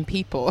weather and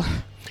people.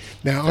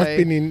 Now, So-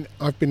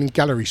 I've been in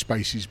gallery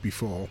spaces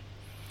before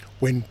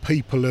when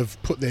people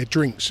have put their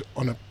drinks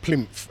on a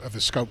plinth of a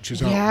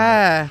sculpture's artwork.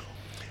 Yeah.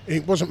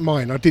 It wasn't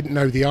mine. I didn't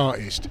know the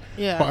artist,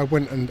 Yeah. but I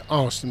went and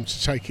asked them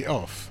to take it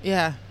off.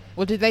 Yeah.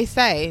 What did they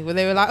say? Well,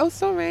 they were like, "Oh,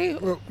 sorry."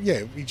 Well,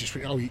 yeah, we just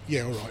went, oh,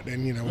 yeah, all right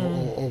then, you know,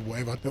 or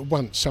whatever. But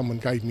once someone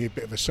gave me a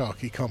bit of a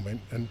sarky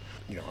comment, and,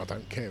 you know, I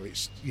don't care.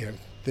 It's, you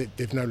know,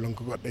 they've no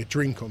longer got their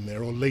drink on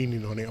there or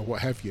leaning on it or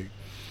what have you.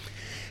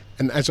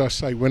 And as I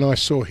say, when I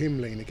saw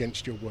him lean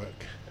against your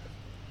work,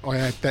 I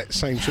had that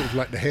same sort of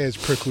like the hairs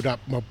prickled up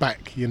my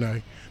back, you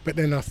know. But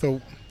then I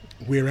thought,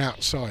 we're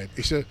outside.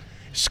 It's a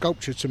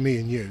sculpture to me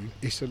and you.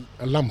 It's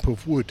a lump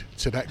of wood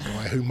to that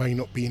guy who may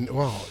not be into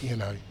art, you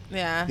know.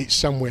 Yeah. It's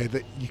somewhere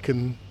that you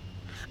can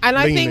And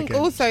I lean think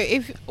against. also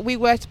if we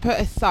were to put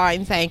a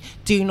sign saying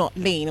 "Do not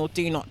lean" or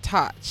 "Do not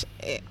touch,"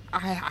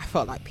 I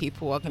felt like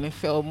people are going to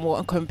feel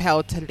more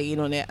compelled to lean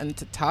on it and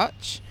to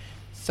touch.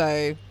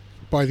 So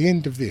by the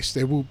end of this,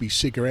 there will be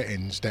cigarette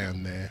ends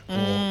down there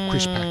or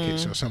crisp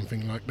packets or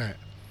something like that.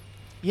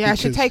 Yeah, I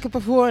should take a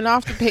before and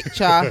after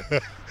picture.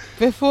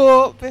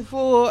 before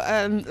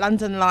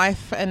London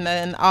Life, and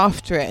then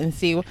after it, and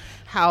see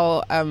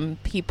how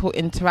people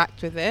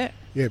interact with it.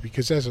 Yeah,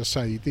 because as I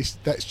say,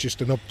 that's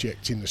just an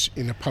object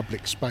in a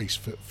public space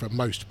for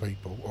most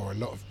people, or a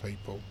lot of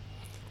people.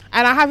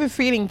 And I have a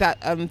feeling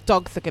that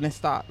dogs are going to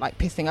start like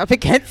pissing up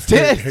against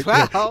it as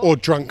well. Yeah. Or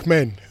drunk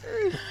men.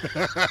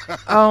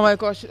 Oh my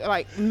gosh,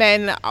 like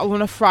men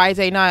on a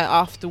Friday night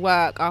after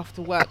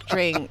work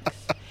drinks.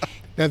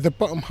 Now the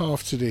bottom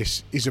half to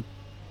this is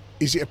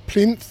it a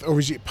plinth, or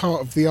is it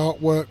part of the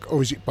artwork,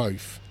 or is it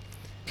both?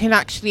 You can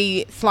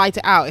actually slide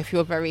it out if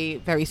you're very,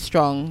 very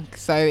strong.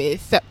 So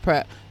it's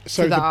separate.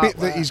 So to the bit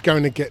artwork that is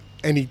going to get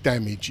any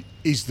damage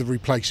is the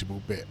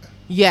replaceable bit.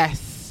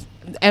 Yes.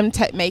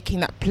 M-Tech making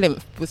that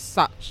plinth was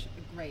such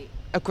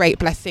a great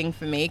blessing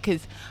for me,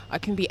 because I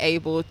can be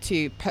able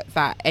to put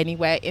that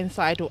anywhere,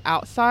 inside or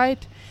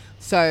outside.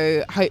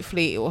 So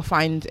hopefully it will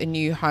find a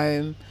new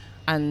home,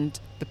 and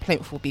the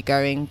plinth will be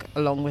going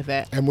along with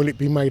it. And will it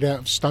be made out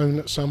of stone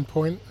at some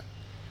point?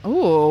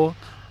 Oh,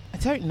 I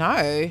don't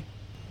know.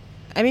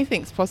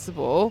 Anything's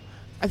possible.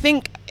 I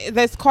think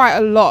there's quite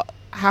a lot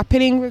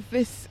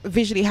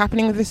visually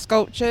happening with this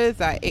sculpture,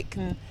 that it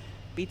can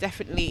be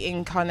definitely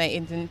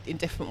incarnated in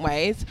different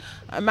ways.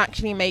 I'm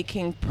actually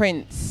making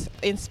prints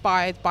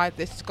inspired by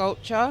this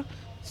sculpture,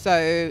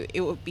 so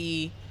it will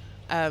be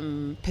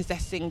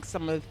possessing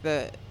some of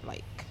the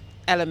like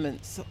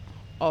elements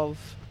of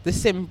the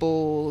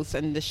symbols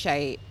and the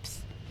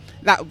shapes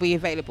that will be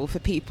available for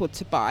people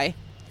to buy.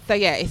 So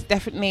yeah, it's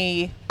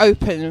definitely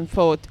open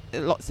for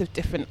lots of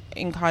different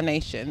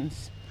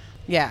incarnations.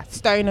 Yeah,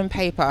 stone and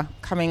paper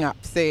coming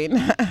up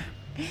soon.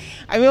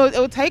 I mean,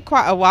 it'll take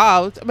quite a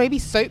while. Maybe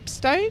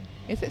soapstone?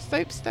 Is it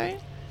soapstone?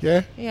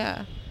 Yeah.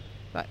 Yeah,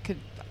 that could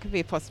be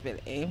a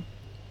possibility.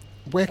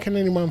 Where can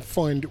anyone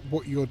find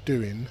what you're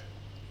doing,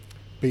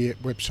 be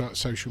it website,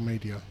 social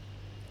media?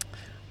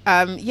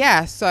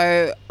 Yeah,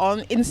 so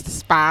on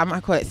Insta Spam,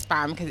 I call it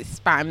spam because it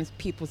spams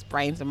people's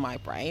brains and my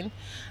brain.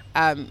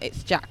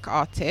 It's Jack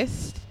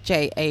Artist,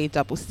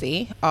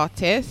 Jacc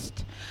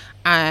Artist.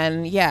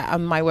 And yeah,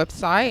 on my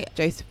website,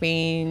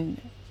 Josephine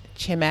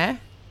Chime.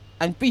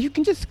 But you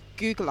can just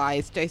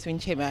Googleize Josephine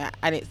Chime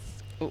and it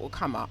will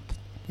come up.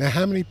 Now,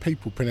 how many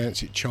people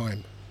pronounce it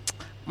Chime?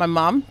 My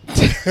mum.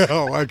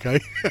 Oh, okay.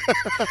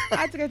 I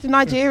had to go to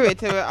Nigeria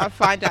to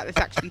find out it's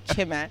actually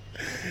Chime.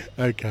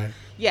 Okay.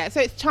 Yeah, so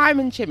it's Chime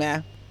and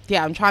Chime.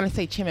 Yeah, I'm trying to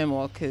say Chime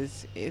more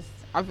because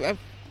I've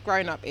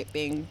grown up it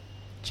being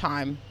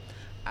Chime.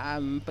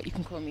 But you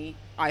can call me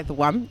either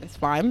one, it's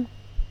fine.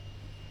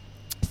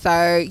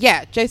 So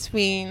yeah,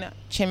 Josephine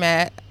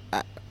Chime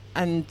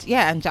and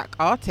Jack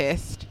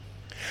Artist.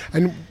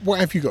 And what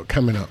have you got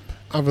coming up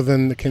other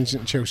than the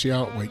Kensington Chelsea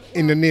Art Week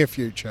in the near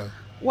future?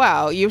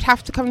 Well, you'd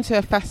have to come to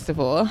a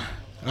festival.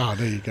 Ah,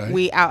 there you go.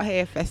 We Out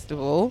Here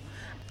Festival.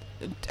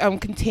 I'm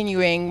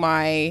continuing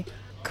my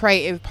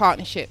creative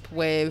partnership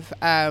with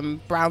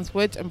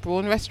Brownswood and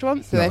Brawn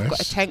restaurants. So They've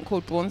got a tent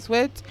called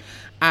Brownswood,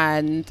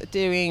 and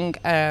doing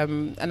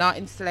an art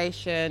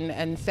installation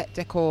and set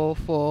decor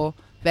for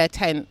their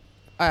tent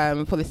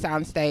for the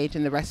soundstage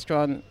and the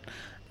restaurant.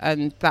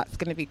 And that's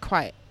going to be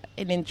quite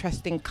an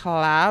interesting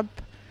collab.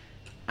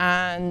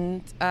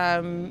 And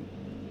I'm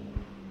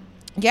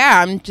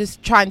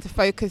just trying to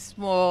focus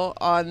more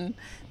on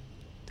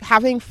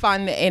having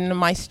fun in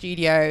my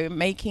studio,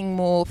 making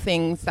more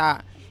things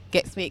that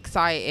gets me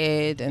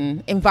excited,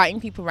 and inviting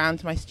people around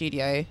to my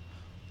studio.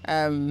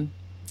 And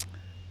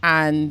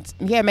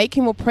yeah,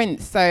 making more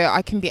prints so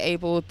I can be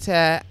able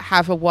to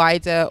have a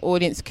wider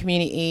audience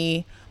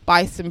community,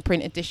 buy some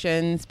print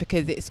editions,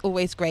 because it's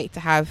always great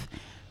to have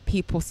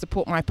people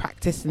support my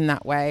practice in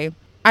that way.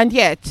 And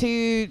yeah,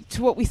 to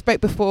what we spoke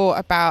before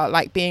about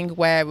like being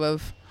aware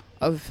of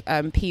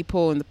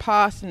people in the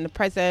past and the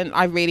present,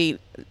 I really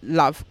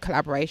love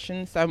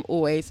collaborations, so I'm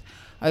always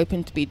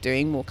open to be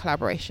doing more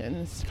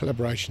collaborations.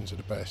 Collaborations are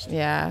the best.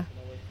 Yeah.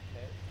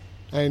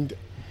 And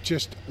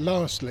just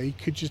lastly,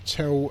 could you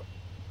tell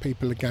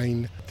people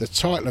again the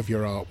title of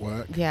your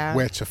artwork,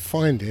 where to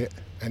find it,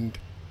 and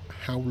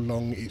how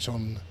long it's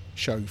on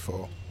show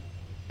for?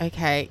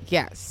 Okay,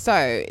 yeah.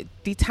 So,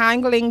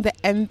 Detangling the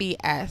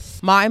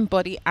MBS, Mind,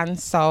 Body and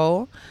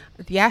Soul.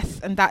 Yes,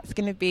 and that's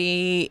going to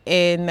be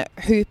in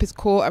Hooper's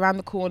Court, around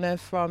the corner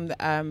from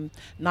the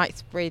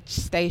Knightsbridge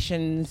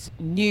Station's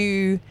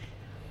new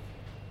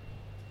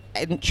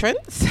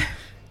entrance.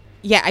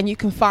 Yeah, and you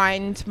can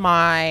find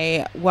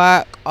my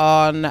work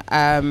on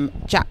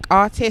Jack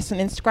Artist on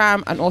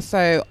Instagram, and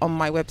also on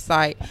my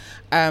website,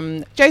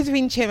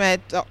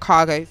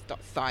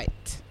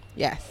 josephinechime.cargos.site.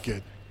 Yes.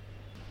 Good.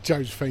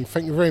 Josephine,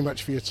 thank you very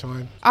much for your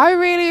time. I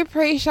really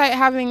appreciate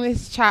having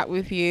this chat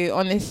with you,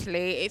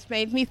 honestly. It's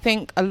made me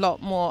think a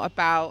lot more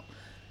about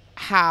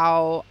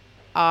how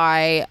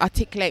I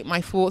articulate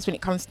my thoughts when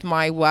it comes to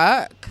my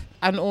work,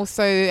 and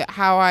also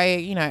how I,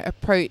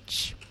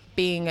 approach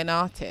being an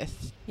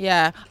artist.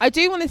 Yeah, I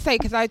do want to say,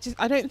 because I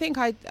don't think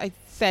I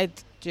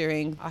said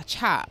during our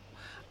chat,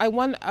 I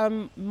want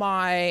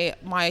my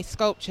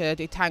sculpture,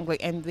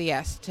 Detangling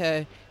MBS,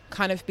 to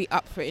kind of be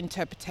up for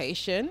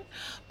interpretation.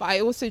 But I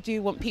also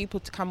do want people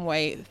to come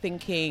away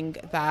thinking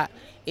that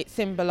it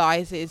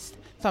symbolises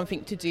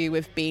something to do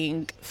with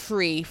being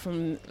free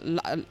from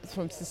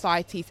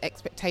society's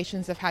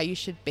expectations of how you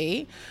should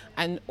be,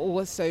 and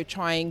also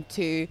trying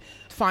to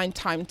find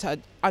time to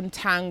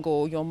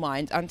untangle your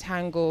mind,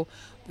 untangle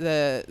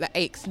the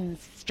aches and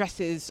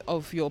stresses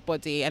of your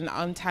body, and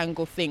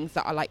untangle things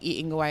that are like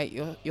eating away at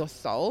your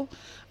soul,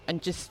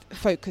 and just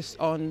focus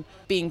on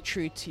being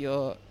true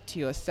to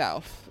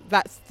yourself.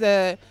 That's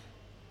the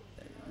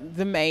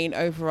main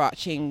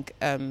overarching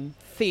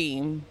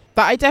theme.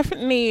 But I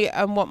definitely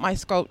want my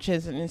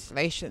sculptures and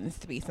installations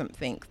to be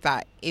something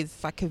that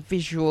is like a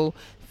visual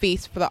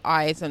feast for the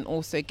eyes, and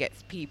also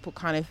gets people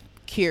kind of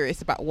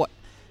curious about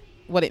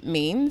what it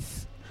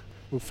means.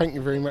 Well, thank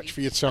you very much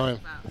for your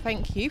time.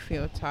 Thank you for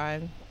your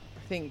time.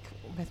 I think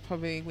that's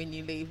probably when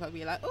you leave, I'll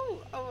be like,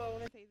 oh, I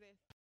want to say this.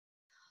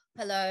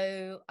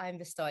 Hello, I'm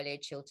Vestolia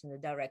Chilton, the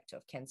director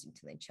of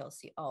Kensington and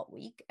Chelsea Art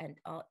Week and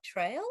Art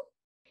Trail.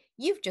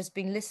 You've just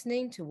been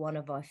listening to one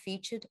of our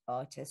featured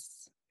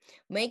artists.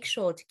 Make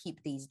sure to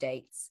keep these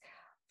dates,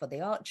 for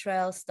the Art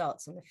Trail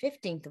starts on the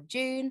 15th of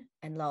June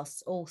and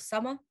lasts all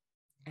summer,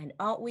 and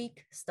Art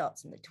Week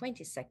starts on the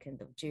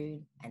 22nd of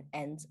June and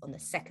ends on the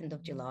 2nd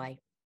of July.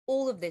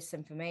 All of this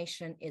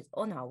information is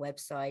on our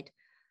website,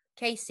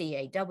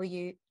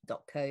 kcaw.co.uk.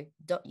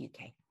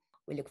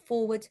 We look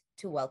forward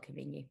to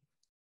welcoming you.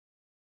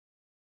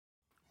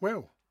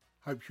 Well,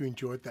 hope you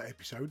enjoyed that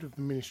episode of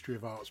the Ministry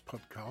of Arts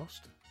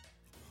podcast.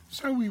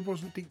 So we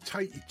wasn't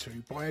dictated to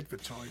by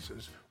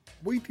advertisers,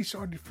 we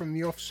decided from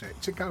the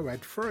offset to go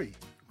ad-free,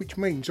 which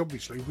means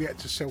obviously we had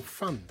to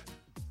self-fund.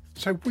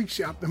 So we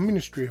set up the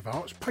Ministry of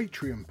Arts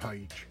Patreon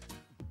page.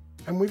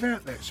 And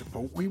without that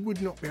support, we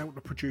would not be able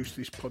to produce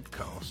this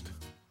podcast.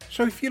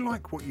 So if you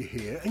like what you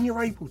hear and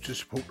you're able to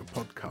support the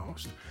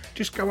podcast,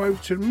 just go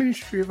over to the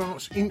Ministry of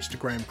Arts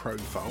Instagram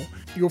profile.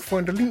 You'll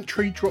find a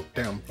Linktree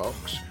drop-down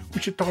box,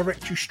 which will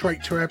direct you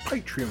straight to our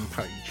Patreon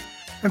page.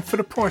 And for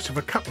the price of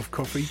a cup of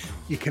coffee,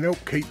 you can help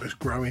keep us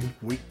growing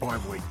week by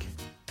week.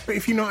 But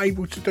if you're not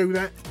able to do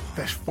that,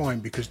 that's fine,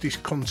 because this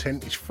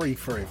content is free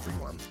for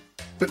everyone.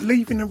 But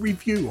leaving a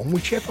review on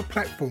whichever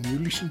platform you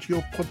listen to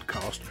your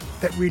podcast,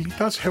 that really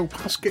does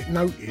help us get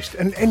noticed,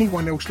 and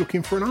anyone else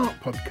looking for an art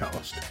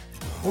podcast.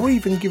 Or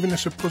even giving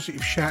us a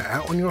positive shout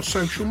out on your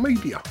social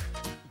media.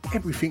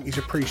 Everything is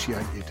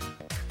appreciated.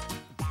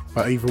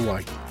 But either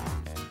way,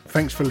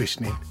 thanks for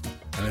listening,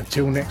 and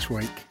until next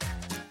week,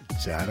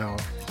 ta-da.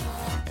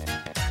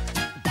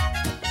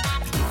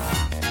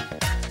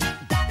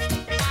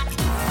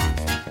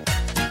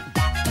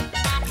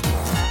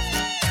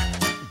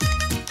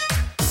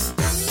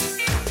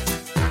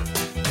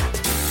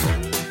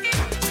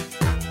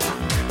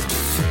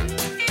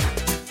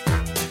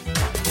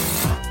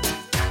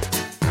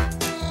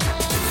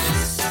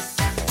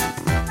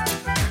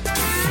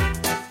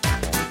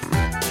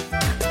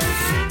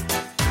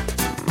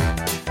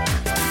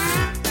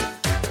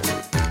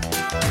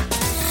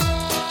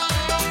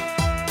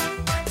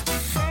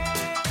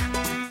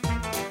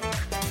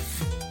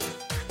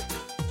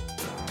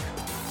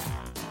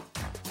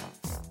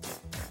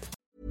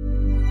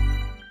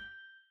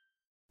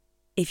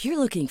 If you're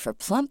looking for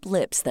plump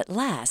lips that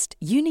last,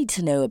 you need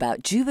to know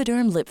about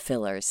Juvederm lip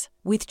fillers.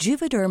 With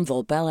Juvederm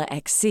Volbella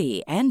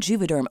XC and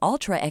Juvederm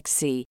Ultra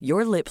XC,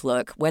 your lip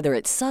look, whether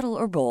it's subtle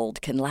or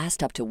bold, can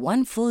last up to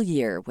 1 full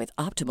year with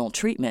optimal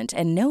treatment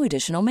and no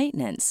additional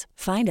maintenance.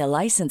 Find a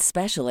licensed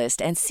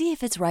specialist and see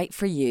if it's right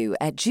for you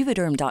at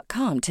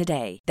Juvederm.com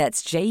today.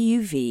 That's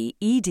JUVEDERM.com.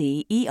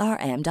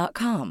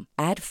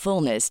 Add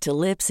fullness to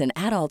lips in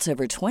adults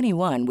over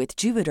 21 with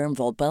Juvederm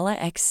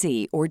Volbella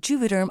XC or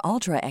Juvederm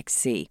Ultra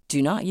XC.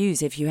 Do not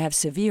use if you have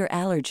severe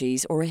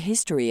allergies or a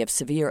history of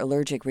severe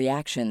allergic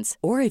reactions,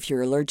 or if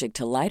you're allergic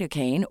to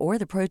lidocaine or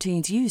the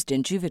proteins used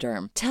in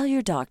Juvederm. Tell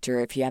your doctor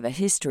if you have a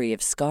history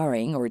of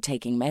scarring or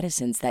taking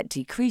medicines that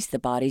decrease the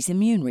body's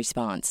immune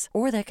response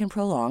or that can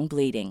prolong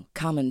bleeding.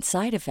 Common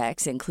side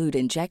effects include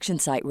injection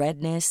site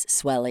redness,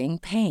 swelling,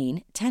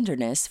 pain,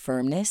 tenderness,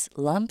 firmness,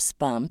 lumps,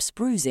 bumps,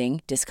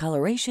 bruising,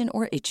 discoloration,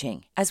 or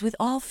itching. As with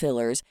all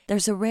fillers,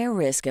 there's a rare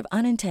risk of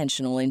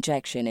unintentional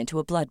injection into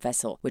a blood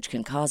vessel, which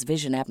can cause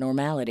vision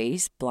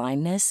abnormalities,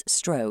 blindness,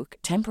 stroke,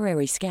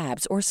 temporary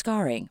scabs, or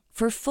scarring.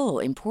 For full,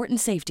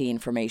 important safety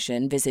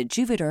information, visit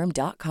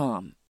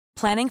Juvederm.com.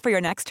 Planning for your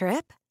next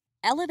trip?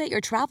 Elevate your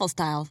travel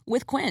style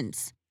with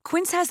Quince.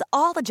 Quince has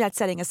all the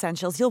jet-setting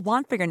essentials you'll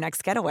want for your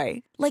next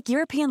getaway, like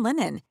European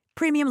linen,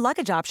 premium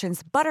luggage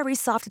options, buttery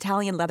soft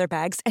Italian leather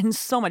bags, and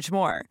so much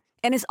more.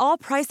 And is all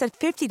priced at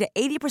 50 to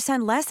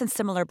 80% less than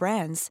similar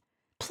brands.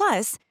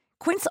 Plus,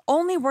 Quince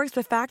only works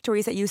with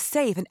factories that use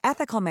safe and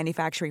ethical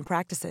manufacturing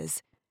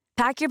practices.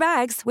 Pack your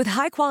bags with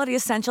high-quality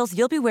essentials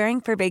you'll be wearing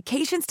for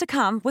vacations to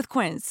come with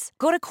Quince.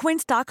 Go to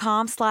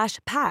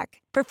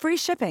quince.com/pack for free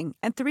shipping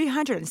and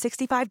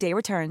 365-day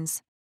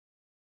returns.